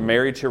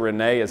married to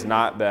Renee is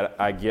not that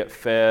I get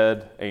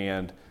fed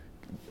and,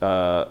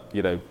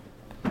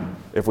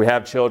 if we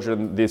have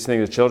children, these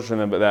things are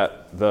children, but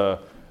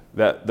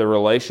that the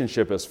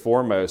relationship is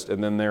foremost,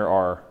 and then there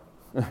are,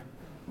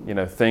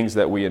 things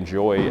that we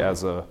enjoy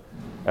as a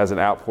as an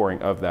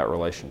outpouring of that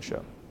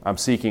relationship. I'm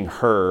seeking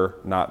her,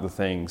 not the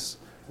things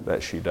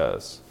that she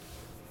does.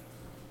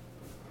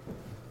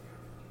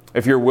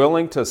 If you're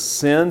willing to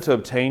sin to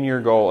obtain your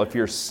goal, if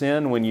you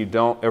sin when you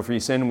don't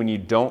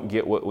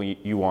get what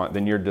you want,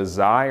 then your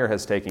desire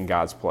has taken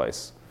God's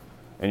place,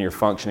 and you're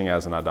functioning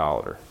as an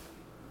idolater.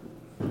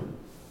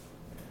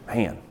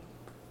 Man,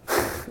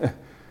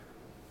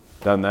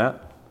 done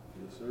that?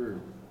 Yes, sir.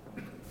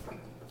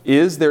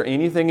 Is there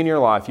anything in your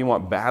life you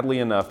want badly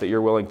enough that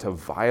you're willing to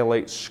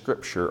violate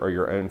Scripture or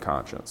your own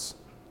conscience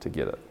to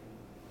get it?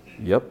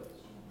 Yep.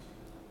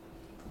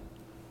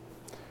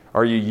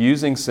 Are you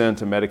using sin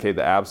to medicate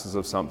the absence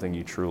of something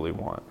you truly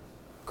want?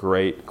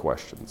 Great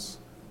questions.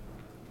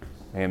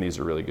 Man, these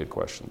are really good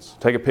questions.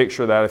 Take a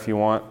picture of that if you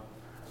want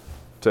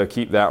to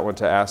keep that one,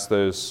 to ask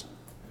those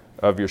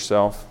of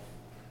yourself.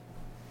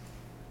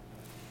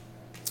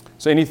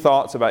 So any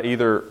thoughts about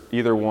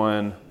either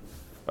one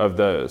of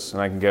those?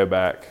 And I can go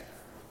back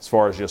as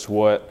far as just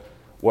what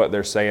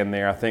they're saying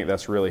there. I think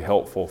that's really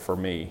helpful for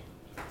me.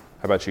 How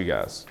about you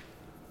guys?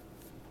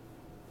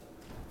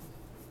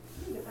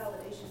 The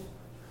validation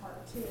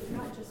part too,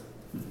 not just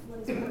what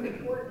is more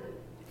important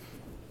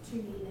to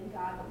me than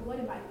God, but what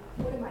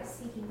am I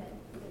seeking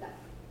that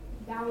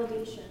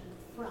validation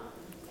from?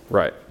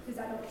 Right. Because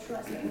I don't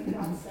trust what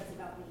God says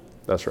about me.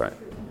 That's right.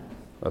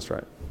 That's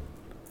right.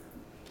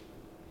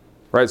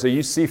 Right, so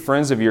you see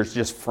friends of yours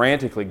just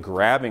frantically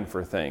grabbing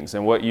for things,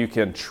 and what you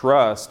can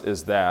trust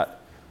is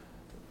that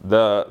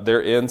their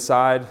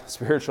inside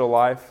spiritual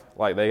life,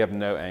 like they have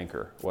no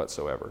anchor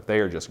whatsoever. They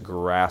are just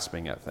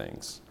grasping at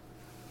things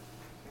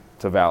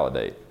to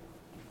validate,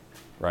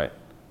 right?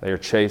 They are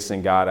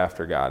chasing God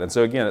after God. And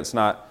so again, it's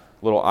not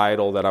a little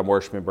idol that I'm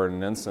worshiping,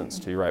 burning incense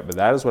to, right? But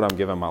that is what I'm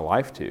giving my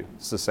life to.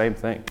 It's the same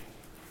thing.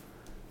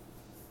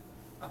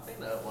 I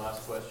think that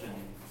last question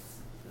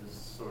is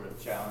sort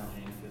of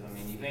challenging because, I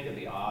mean, you think of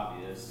the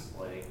obvious,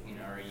 like,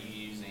 are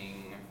you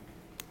using,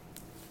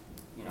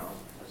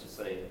 let's just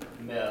say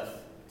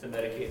meth to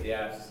medicate the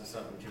absence of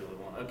something you really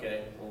want?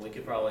 Okay, well, we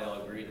could probably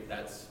all agree that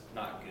that's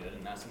not good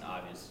and that's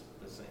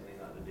the same thing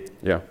not to do.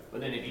 Yeah.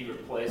 But then if you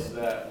replace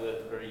that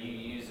with, are you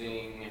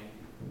using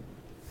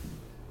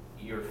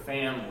your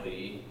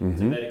family to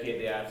medicate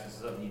the absence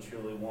of something you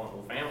truly want?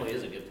 Well, family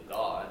is a gift of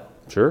God.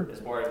 Sure. As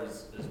part of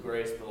his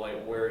grace, but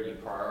like, where are you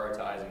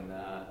prioritizing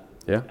that?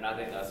 Yeah. And I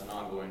think that's an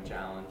ongoing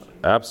challenge.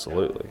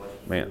 Absolutely.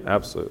 Man,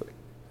 absolutely.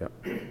 Yeah.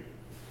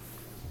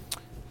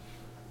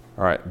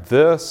 All right.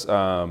 This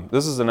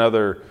is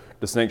another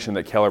distinction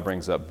that Keller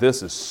brings up.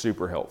 This is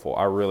super helpful.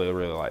 I really,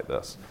 really like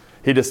this.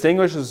 He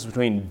distinguishes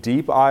between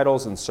deep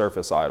idols and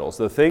surface idols.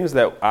 The things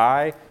that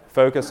I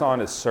focus on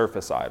is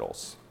surface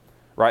idols.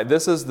 Right?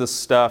 This is the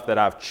stuff that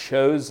I've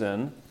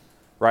chosen,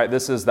 right?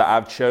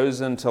 I've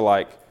chosen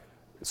to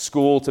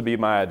school to be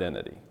my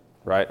identity,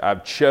 right?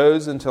 I've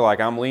chosen to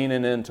I'm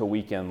leaning into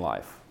weekend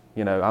life.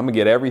 I'm going to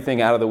get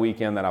everything out of the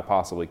weekend that I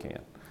possibly can.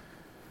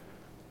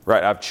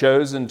 Right? I've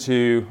chosen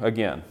to,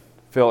 again,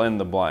 fill in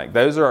the blank.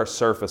 Those are our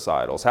surface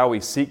idols, how we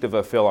seek to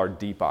fulfill our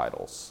deep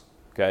idols,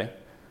 okay?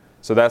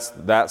 So that's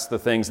the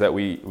things that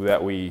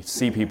we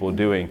see people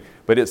doing.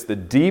 But it's the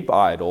deep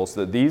idols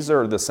that these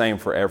are the same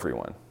for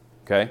everyone,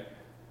 okay?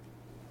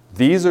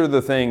 These are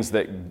the things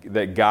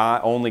that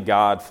only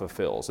God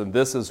fulfills. And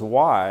this is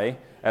why,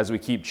 as we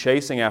keep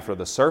chasing after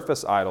the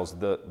surface idols,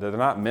 they're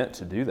not meant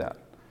to do that.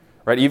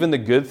 Right? Even the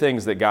good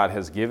things that God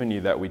has given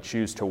you that we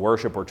choose to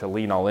worship or to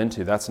lean all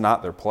into, that's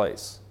not their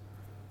place.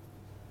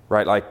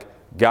 Right? Like,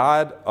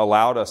 God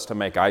allowed us to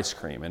make ice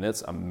cream, and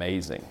it's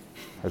amazing.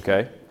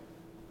 Okay?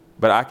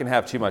 But I can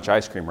have too much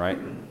ice cream, right?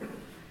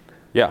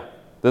 Yeah.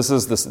 This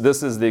is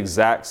the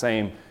exact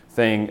same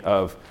thing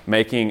of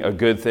making a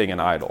good thing an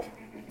idol.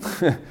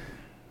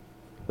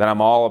 That I'm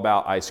all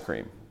about ice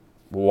cream.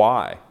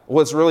 Why?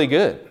 Well, it's really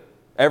good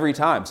every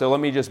time. So let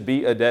me just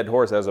beat a dead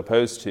horse as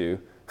opposed to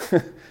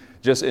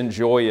just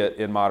enjoy it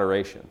in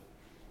moderation.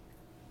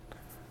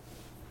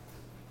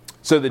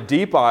 So the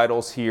deep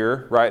idols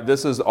here, right?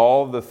 This is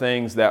all the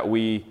things that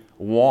we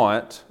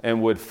want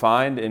and would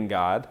find in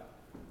God,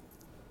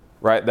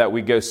 right? That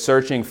we go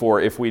searching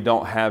for if we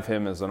don't have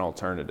Him as an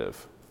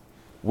alternative.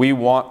 We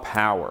want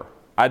power.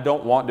 I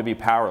don't want to be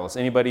powerless.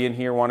 Anybody in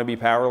here want to be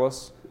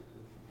powerless?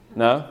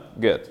 No?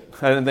 Good.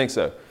 I didn't think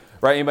so.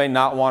 Right? Anybody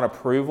not want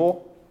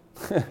approval?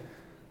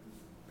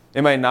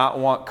 Anybody not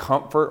want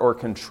comfort or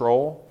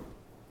control?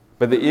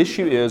 But the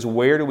issue is,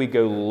 where do we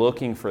go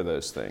looking for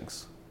those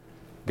things?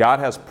 God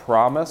has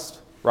promised,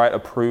 right,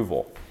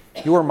 approval.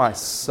 You are my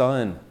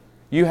son.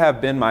 You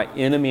have been my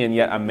enemy, and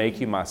yet I make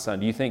you my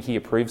son. Do you think He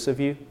approves of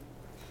you?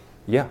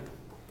 Yeah.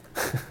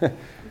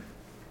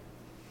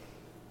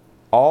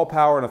 All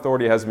power and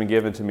authority has been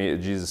given to me,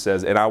 Jesus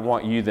says, and I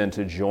want you then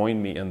to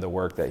join me in the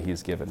work that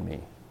He's given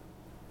me.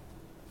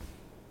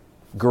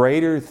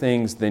 Greater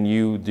things than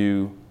you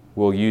do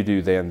will you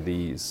do than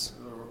these.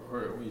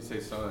 When you say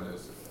son,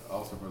 it's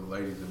also for the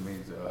ladies, it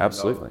means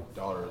absolutely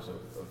daughters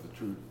of the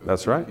truth.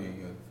 That's right.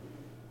 King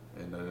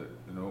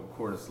and of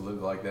course, to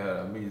live like that,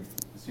 I mean,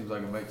 it seems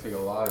like it might take a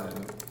lot,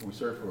 and we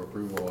search for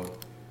approval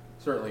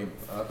Certainly,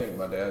 I think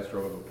my dad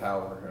struggled with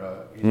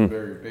power. He's a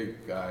very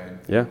big guy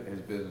in his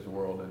business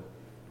world, and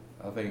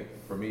I think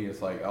for me,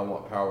 it's like I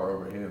want power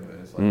over him,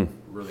 and it's like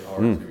really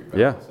hard to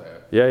balance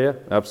that. Yeah,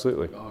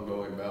 absolutely.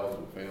 Ongoing battles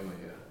with family,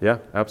 Yeah,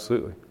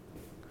 absolutely.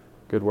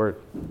 Good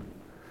word.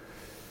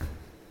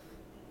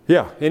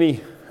 Yeah.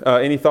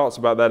 Any thoughts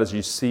about that as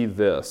you see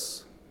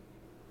this?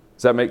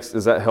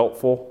 Is that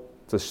helpful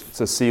to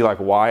see like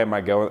why am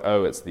I going?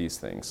 Oh, it's these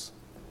things.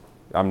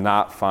 I'm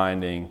not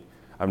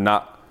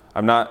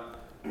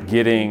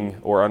getting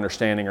or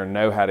understanding or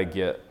know how to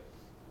get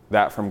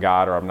that from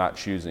God, or I'm not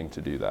choosing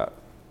to do that.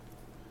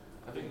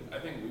 I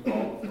think we've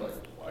all, like,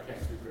 well, I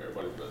can't speak for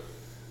everybody, but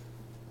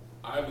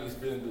I've at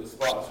least been in the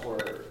spots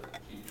where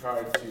you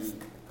tried to, like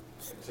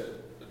I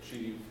said,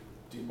 achieve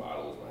deep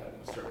idols by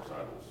having the surface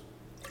idols.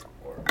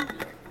 Or,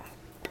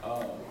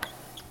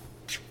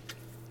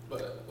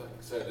 but like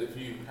I said, if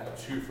you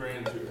have true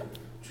friends who are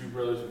true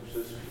brothers and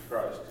sisters of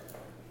Christ,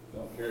 I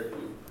don't care if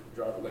you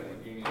drive a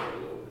Lamborghini or a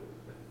little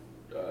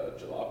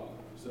jalopy.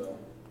 So,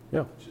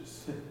 Yeah.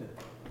 just...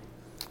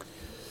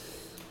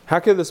 How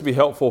could this be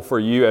helpful for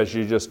you as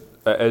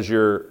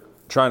you're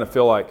trying to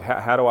feel like,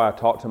 how do I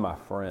talk to my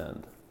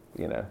friend,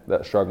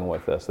 that's struggling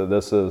with this? That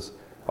this is,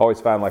 always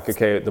find like,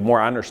 okay, the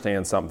more I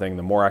understand something,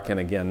 the more I can,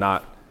 again,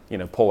 not,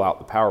 pull out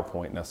the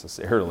PowerPoint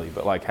necessarily,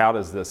 but like, how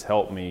does this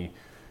help me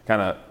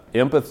kind of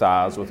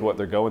empathize with what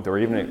they're going through, or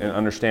even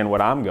understand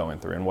what I'm going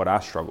through and what I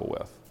struggle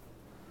with?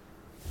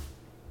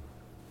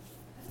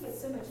 I think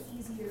it's so much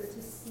easier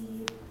to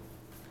see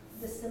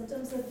the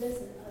symptoms of this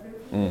in other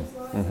people's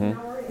lives than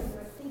ours. And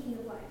we're thinking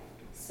of like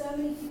so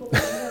many people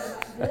that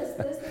know like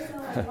this,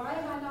 and like, why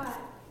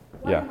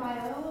do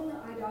my own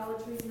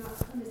idolatries not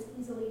come as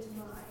easily to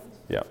mind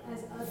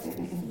as others?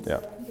 And so I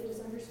think it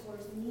just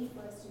underscores the need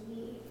for us to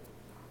be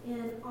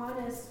in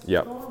honest,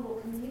 vulnerable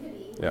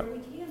community where we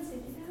can say,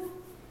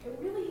 it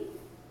really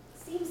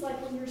seems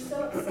like when you're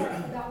so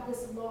upset about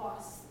this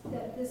loss,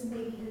 that this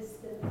maybe has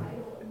been an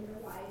idol in your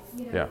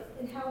life,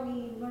 and how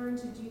we learn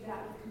to do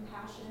that with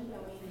compassion,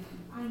 knowing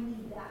I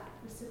need that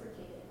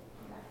reciprocated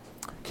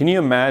back. Can you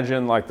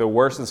imagine like the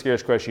worst and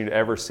scariest question you'd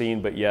ever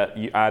seen, but yet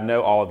I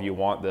know all of you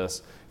want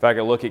this. If I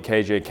could look at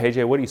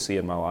KJ, what do you see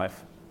in my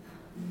life?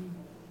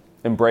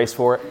 Embrace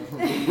for it.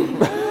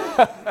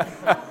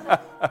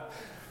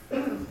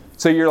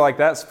 So you're like,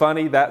 that's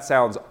funny, that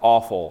sounds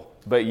awful,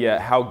 but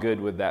yet how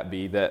good would that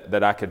be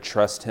that I could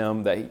trust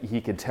him, that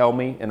he could tell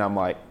me, and I'm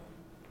like,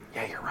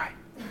 yeah, you're right.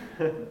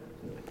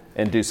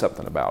 And do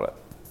something about it.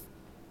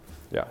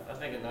 Yeah. I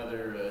think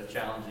another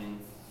challenging,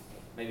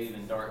 maybe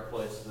even dark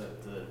place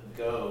to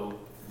go,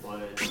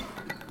 but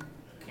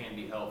can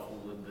be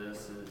helpful with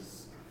this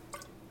is,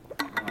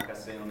 like I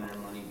say on there,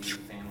 money, be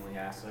family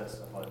assets,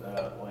 stuff like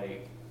that.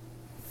 Like,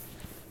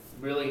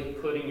 really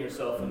putting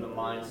yourself in the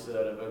mindset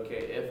of,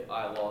 okay, if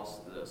I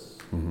lost this,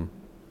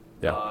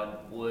 God,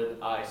 would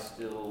I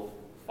still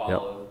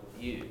follow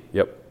you?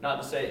 Yep.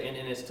 Not to say, and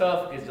it's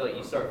tough because like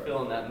you start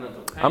feeling that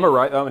mental pain. I'm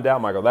a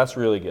down, Michael. That's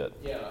really good.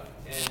 Yeah,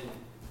 and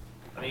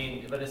I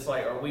mean, but it's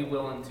like, are we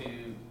willing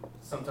to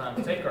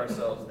sometimes take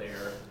ourselves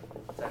there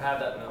to have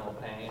that mental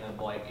pain of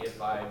like,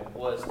 if I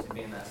was to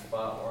be in that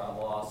spot where I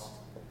lost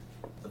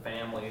the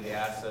family, the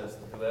assets,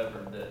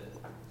 whoever that,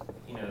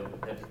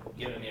 have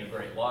given me a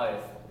great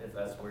life, if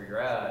that's where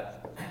you're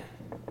at,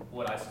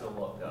 would I still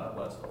love God?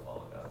 Would I still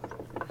follow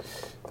God?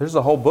 There's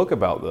a whole book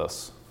about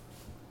this.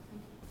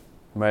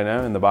 Anybody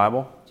know in the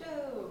Bible?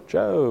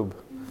 Job.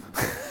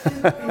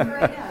 Right now,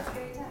 it's a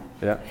great time.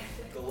 Yeah.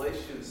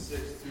 Galatians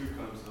 6:2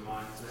 comes to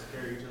mind. It says,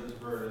 carry each other's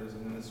burdens,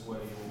 and in this way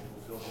you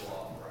will fulfill the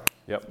law of Christ.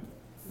 Yep.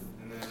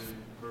 And then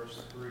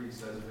verse 3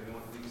 says, if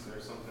anyone thinks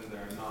there's something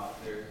they're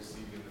not, they're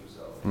deceiving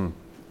themselves.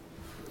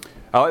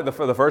 I like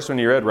the first one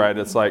you read, right?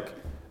 It's like,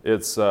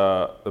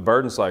 the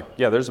burden's like,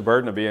 yeah, there's a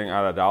burden of being an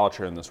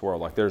idolater in this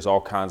world. Like, there's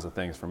all kinds of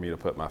things for me to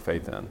put my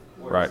faith in,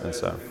 right? And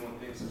so, if anyone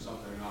thinks there's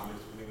something they're not, makes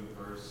me think of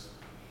the verse,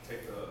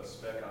 take the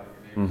speck out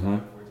of your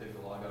neighbor's eye before you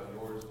take the log out of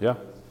yours. Yeah.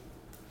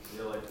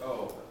 You're like,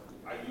 oh,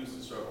 I used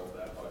to struggle with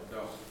that, but I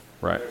don't.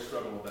 Right. They're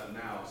struggling with that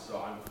now,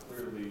 so I'm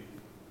clearly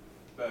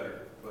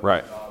better. But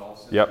right. God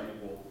also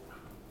people,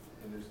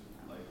 and there's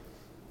like,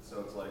 so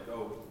it's like,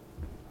 oh,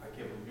 I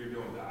can't believe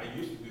you're doing that. I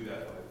used to do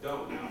that, but I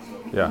don't now.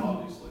 So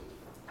obviously.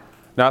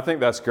 Now I think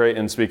that's great.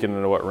 And speaking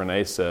into what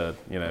Renee said,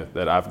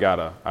 that I've got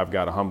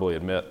to humbly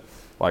admit,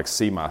 like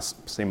see my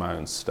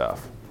own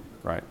stuff,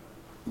 right?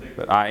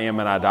 That I am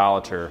an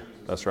idolater.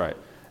 That's right.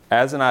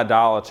 As an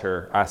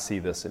idolater, I see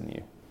this in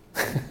you,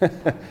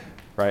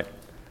 right?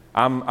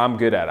 I'm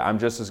good at it. I'm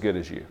just as good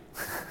as you.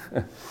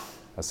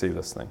 I see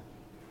this thing.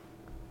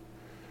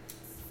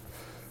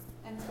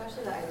 And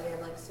especially the idea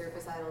of like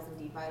surface idols and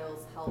deep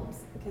idols helps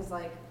because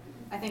like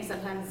I think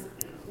sometimes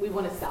we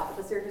want to stop at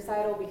the surface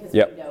idol because we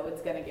know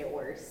it's going to get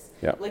worse.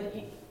 Yep. Like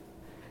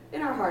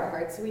in our heart of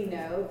hearts, we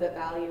know that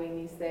valuing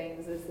these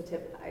things is the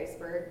tip of the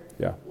iceberg.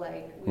 Yeah.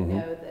 Like we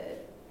know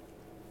that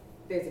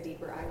there's a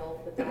deeper idol,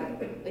 but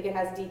that like it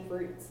has deep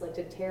roots. Like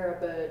to tear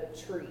up a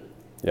tree,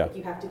 like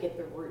you have to get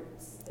the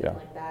roots. And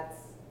like that's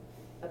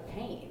a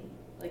pain.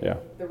 Like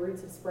if the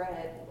roots have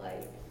spread,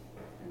 like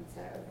And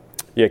so,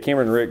 Yeah,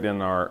 Cameron Rick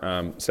in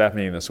our staff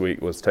meeting this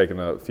week was taking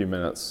a few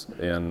minutes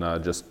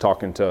and just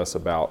talking to us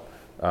about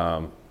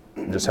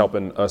just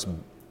helping us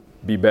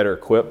be better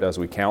equipped as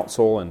we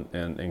counsel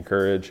and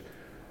encourage,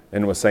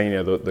 and was saying,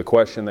 the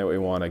question that we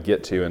want to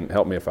get to, and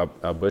help me if I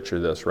butcher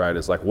this, right,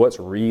 is like, what's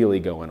really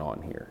going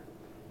on here?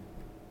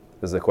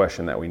 Is the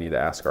question that we need to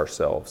ask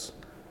ourselves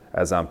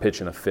as I'm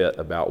pitching a fit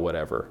about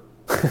whatever.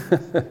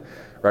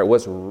 Right,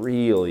 what's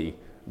really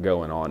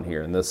going on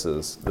here? And this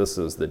is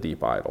the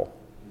deep idol,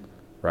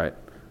 right?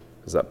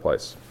 Is that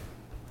place.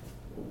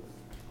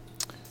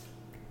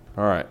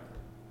 All right.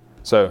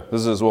 So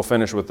we'll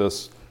finish with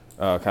this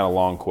kind of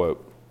long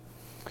quote.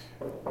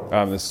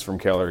 This is from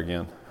Keller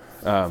again.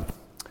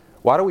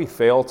 Why do we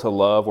fail to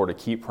love or to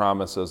keep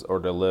promises or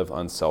to live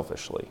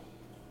unselfishly?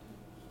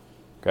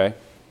 Okay?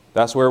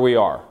 That's where we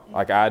are.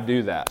 Like, I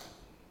do that.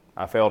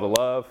 I fail to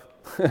love.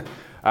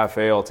 I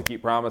fail to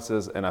keep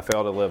promises, and I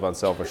fail to live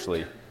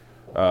unselfishly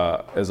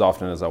as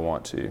often as I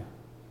want to.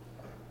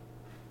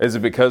 Is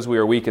it because we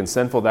are weak and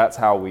sinful? That's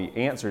how we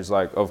answer. It's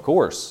like, of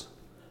course.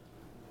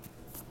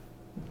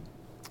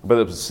 But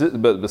I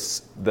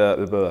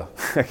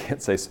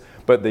can't say.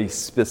 But the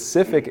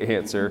specific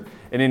answer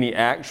in any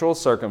actual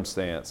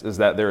circumstance is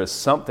that there is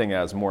something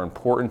that is more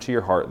important to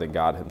your heart than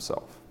God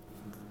Himself.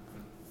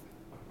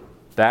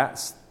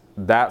 That's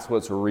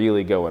what's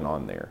really going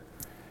on there,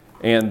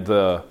 and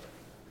the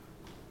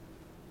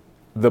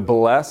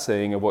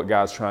blessing of what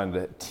God's trying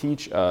to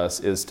teach us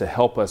is to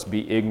help us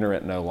be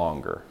ignorant no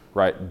longer.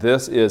 Right?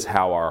 This is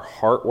how our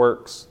heart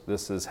works.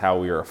 This is how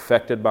we are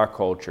affected by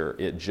culture.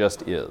 It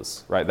just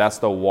is. Right? That's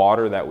the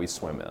water that we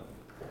swim in.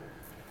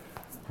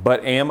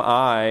 But am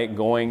I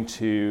going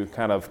to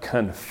kind of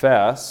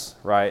confess,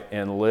 right,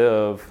 and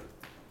live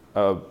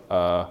kind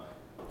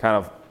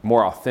of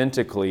more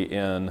authentically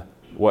in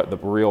what the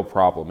real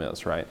problem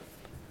is, right?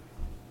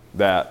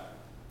 That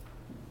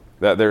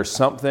there's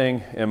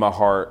something in my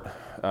heart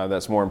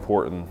that's more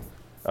important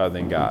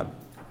than God.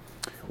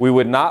 We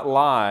would not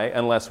lie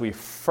unless we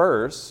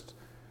first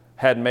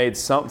had made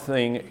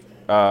something,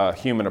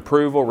 human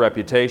approval,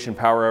 reputation,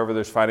 power over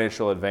others,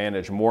 financial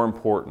advantage, more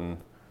important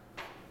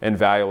and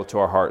valuable to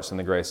our hearts than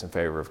the grace and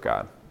favor of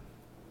God.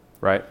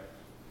 Right?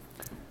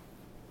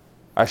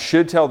 I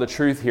should tell the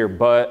truth here,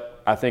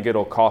 but I think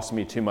it'll cost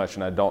me too much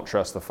and I don't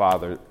trust the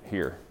Father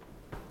here.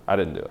 I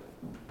didn't do it.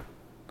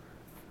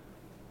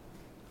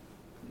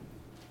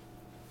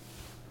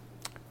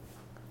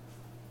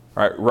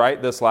 All right,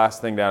 write this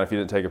last thing down if you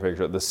didn't take a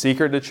picture. The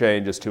secret to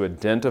change is to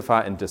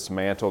identify and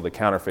dismantle the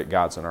counterfeit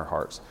gods in our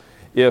hearts.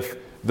 If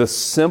the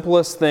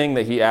simplest thing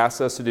that He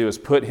asks us to do is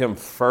put Him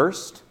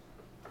first,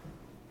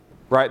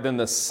 right, then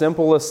the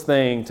simplest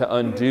thing to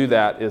undo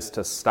that is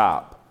to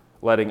stop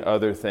letting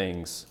other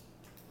things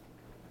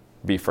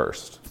be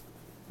first.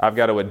 I've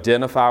got to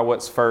identify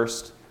what's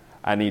first.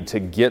 I need to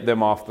get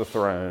them off the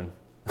throne.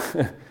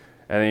 And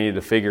I need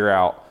to figure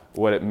out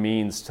what it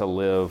means to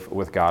live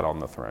with God on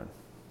the throne.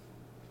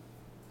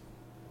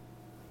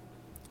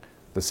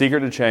 The secret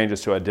to change is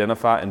to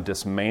identify and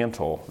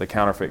dismantle the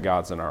counterfeit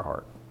gods in our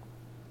heart.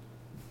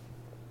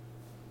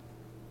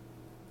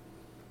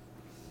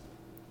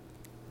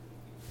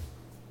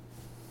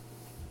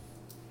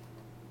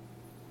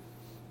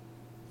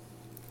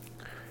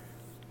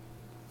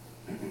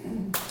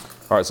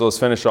 All right, so let's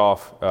finish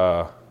off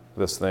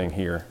this thing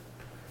here.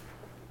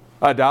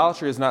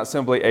 Idolatry is not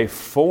simply a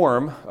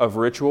form of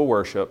ritual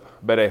worship,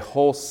 but a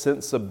whole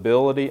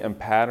sensibility and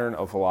pattern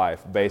of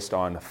life based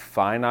on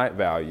finite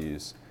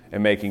values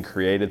and making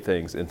created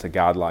things into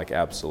godlike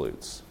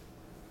absolutes.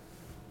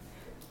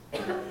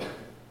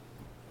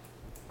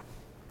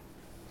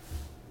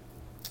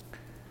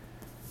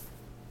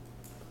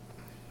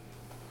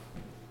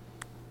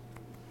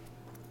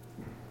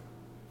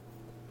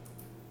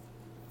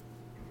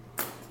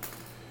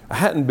 I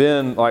hadn't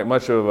been like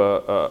much of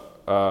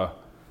a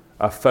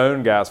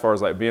phone guy as far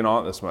as like being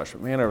on it this much,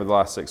 but man, over the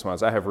last 6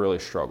 months, I have really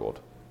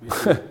struggled. Me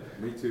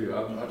too.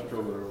 I've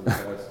struggled over the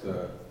past,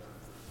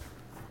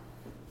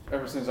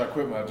 ever since I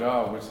quit my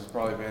job, which has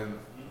probably been,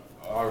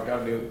 I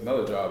got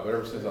another job, but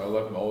ever since I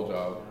left my old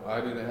job,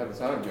 I didn't have the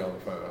time to be on the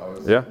phone. I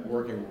was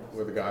working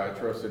with a guy I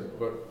trusted,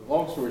 but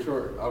long story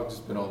short, I've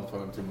just been on the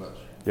phone too much.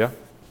 Yeah.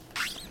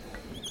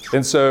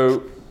 And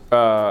so,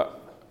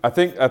 I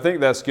think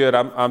that's good.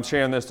 I'm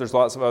sharing this. There's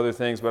lots of other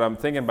things, but I'm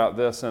thinking about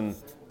this, and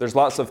there's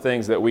lots of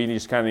things that we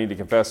just kind of need to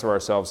confess to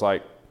ourselves,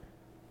 like,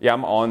 yeah,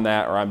 I'm on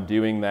that, or I'm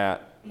doing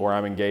that, or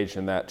I'm engaged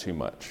in that too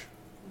much.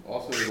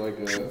 Also, like,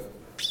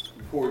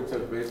 before we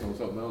touch base on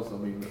something else, I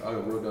mean, I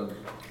wrote down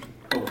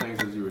a couple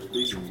things as you were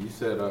speaking. You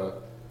said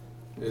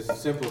it's the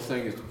simplest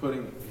thing is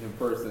putting Him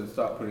first and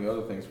stop putting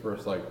other things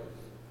first, like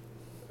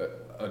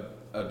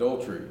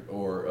adultery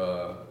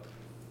or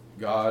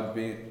God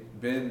being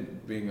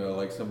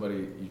like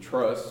somebody you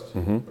trust,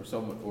 or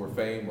someone, or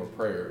fame, or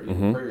prayer.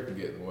 Even prayer can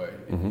get in the way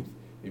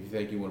if you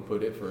think you want to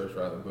put it first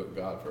rather than put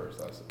God first.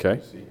 That's what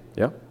you see.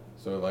 Yeah.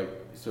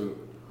 So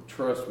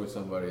trust with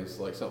somebody is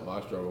like something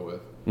I struggle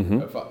with.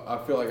 If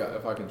I feel like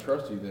if I can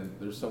trust you, then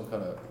there's some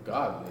kind of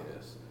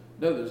godliness.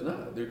 No, there's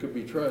not. There could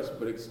be trust,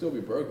 but it could still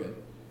be broken,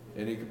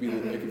 and it could be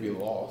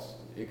lost.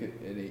 You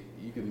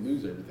could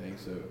lose everything.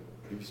 So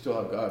if you still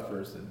have God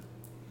first, then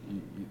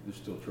there's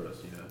still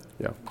trust.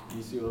 Yeah.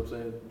 You see what I'm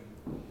saying?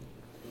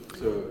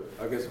 So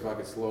I guess if I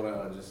could slow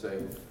down and just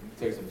say,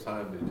 take some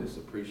time to just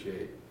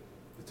appreciate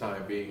the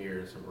time being here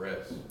and some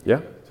rest.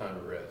 Yeah. Time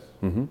to rest.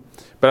 Mm-hmm.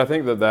 But I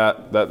think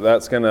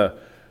that's going to,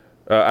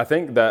 I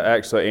think that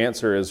actually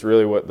answer is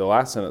really what the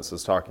last sentence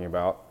is talking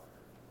about.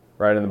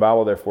 Right? In the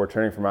Bible, therefore,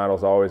 turning from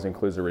idols always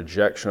includes a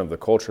rejection of the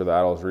culture that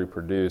idols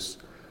reproduce.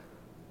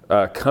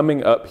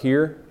 Coming up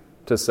here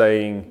to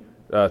saying,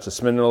 to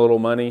spending a little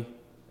money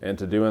and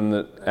to doing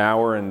the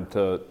hour and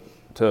to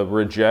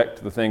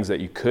reject the things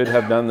that you could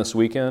have done this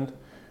weekend,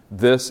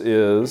 this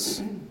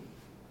is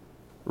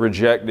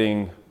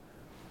rejecting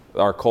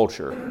our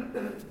culture.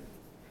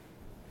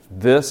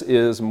 This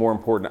is more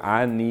important.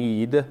 I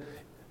need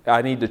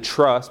to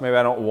trust. Maybe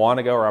I don't want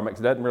to go, or it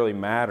doesn't really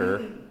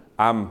matter.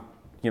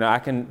 I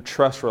can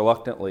trust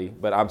reluctantly,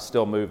 but I'm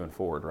still moving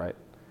forward, right?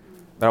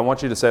 And I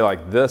want you to say,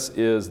 like, this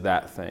is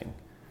that thing.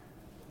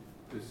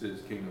 This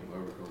is kingdom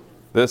over culture.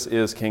 This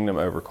is kingdom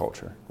over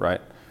culture,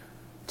 right?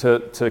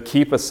 To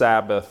keep a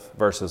Sabbath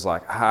versus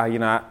like,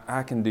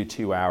 I can do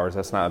 2 hours.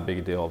 That's not a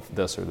big deal of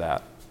this or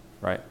that,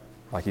 right?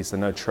 Like he said,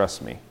 no,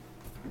 trust me.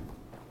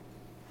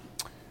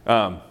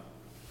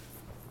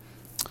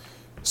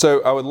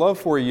 So I would love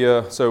for you,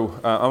 I'm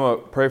going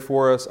to pray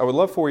for us. I would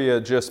love for you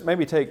just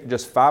maybe take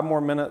just 5 more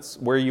minutes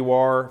where you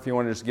are, if you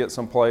want to just get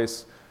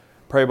someplace,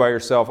 pray by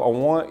yourself. I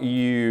want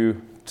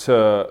you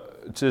to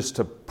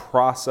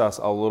process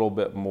a little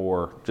bit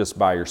more just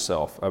by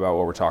yourself about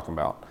what we're talking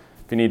about.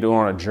 If you need to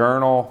want a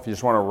journal, if you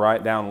just want to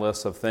write down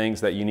lists of things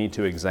that you need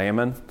to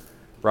examine,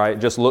 right?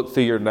 Just look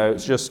through your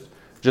notes.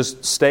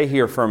 Just stay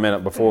here for a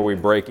minute before we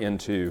break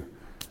into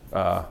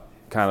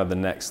kind of the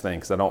next thing,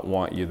 because I don't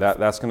want you.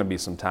 That's going to be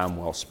some time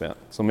well spent.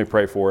 So let me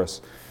pray for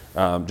us.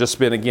 Just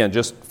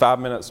 5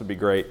 minutes would be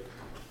great,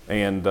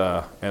 and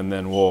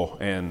then we'll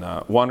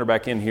wander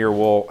back in here.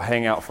 We'll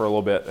hang out for a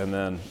little bit, and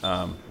then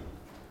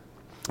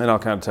I'll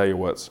kind of tell you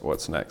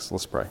what's next.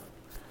 Let's pray.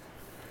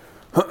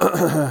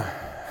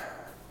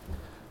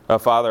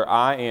 Father,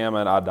 I am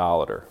an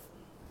idolater.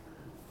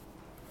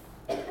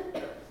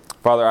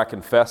 Father, I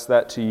confess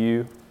that to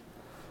you,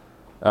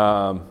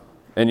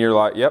 and you're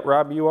like, yep,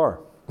 Rob, you are.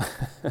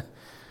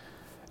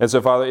 And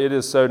so, Father, it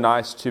is so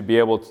nice to be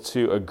able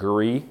to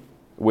agree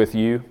with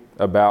you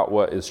about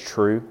what is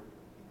true,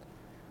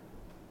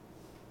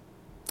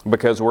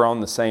 because we're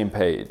on the same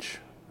page,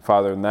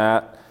 Father, and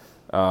that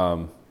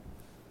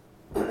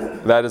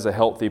is a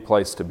healthy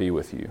place to be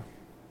with you.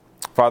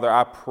 Father,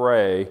 I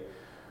pray,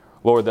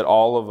 Lord, that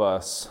all of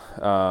us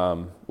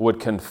would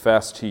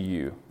confess to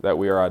you that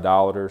we are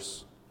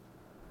idolaters.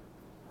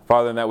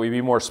 Father, and that we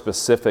be more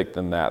specific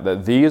than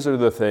that these are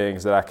the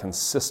things that I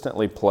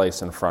consistently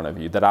place in front of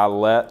you, that I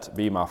let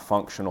be my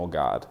functional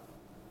God,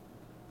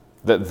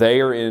 that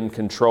they are in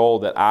control,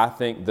 that I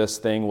think this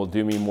thing will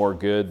do me more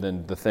good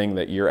than the thing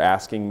that you're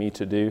asking me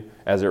to do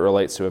as it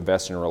relates to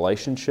invest in a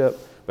relationship.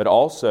 But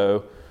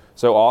also,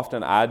 so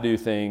often I do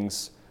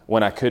things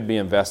when I could be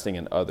investing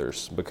in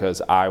others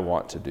because I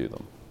want to do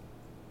them.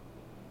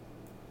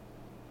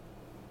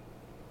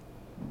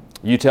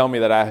 You tell me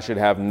that I should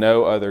have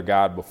no other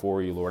God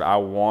before you, Lord. I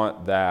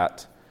want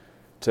that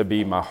to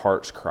be my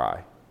heart's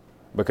cry,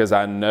 because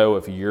I know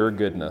of your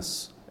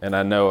goodness and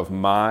I know of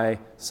my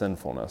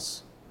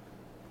sinfulness.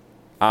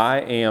 I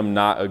am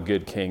not a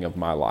good king of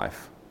my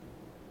life.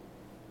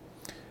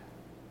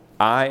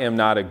 I am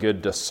not a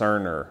good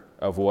discerner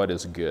of what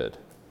is good.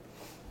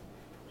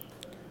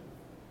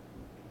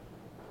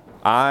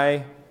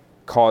 I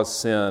cause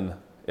sin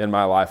in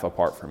my life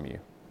apart from you.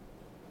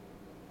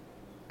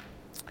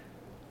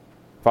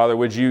 Father,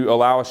 would you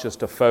allow us just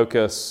to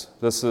focus?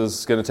 This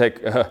is going to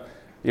take a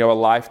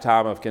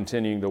lifetime of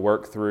continuing to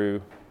work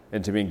through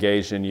and to be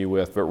engaged in you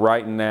with. But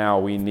right now,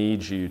 we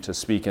need you to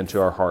speak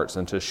into our hearts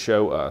and to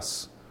show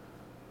us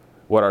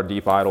what our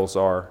deep idols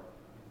are.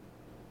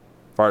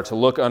 Father, to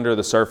look under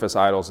the surface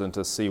idols and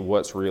to see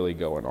what's really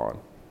going on.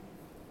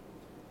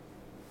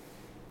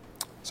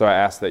 So I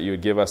ask that you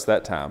would give us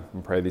that time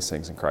and pray these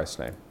things in Christ's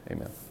name.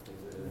 Amen.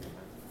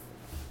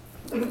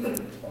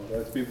 All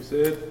God's people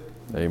said,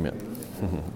 Amen.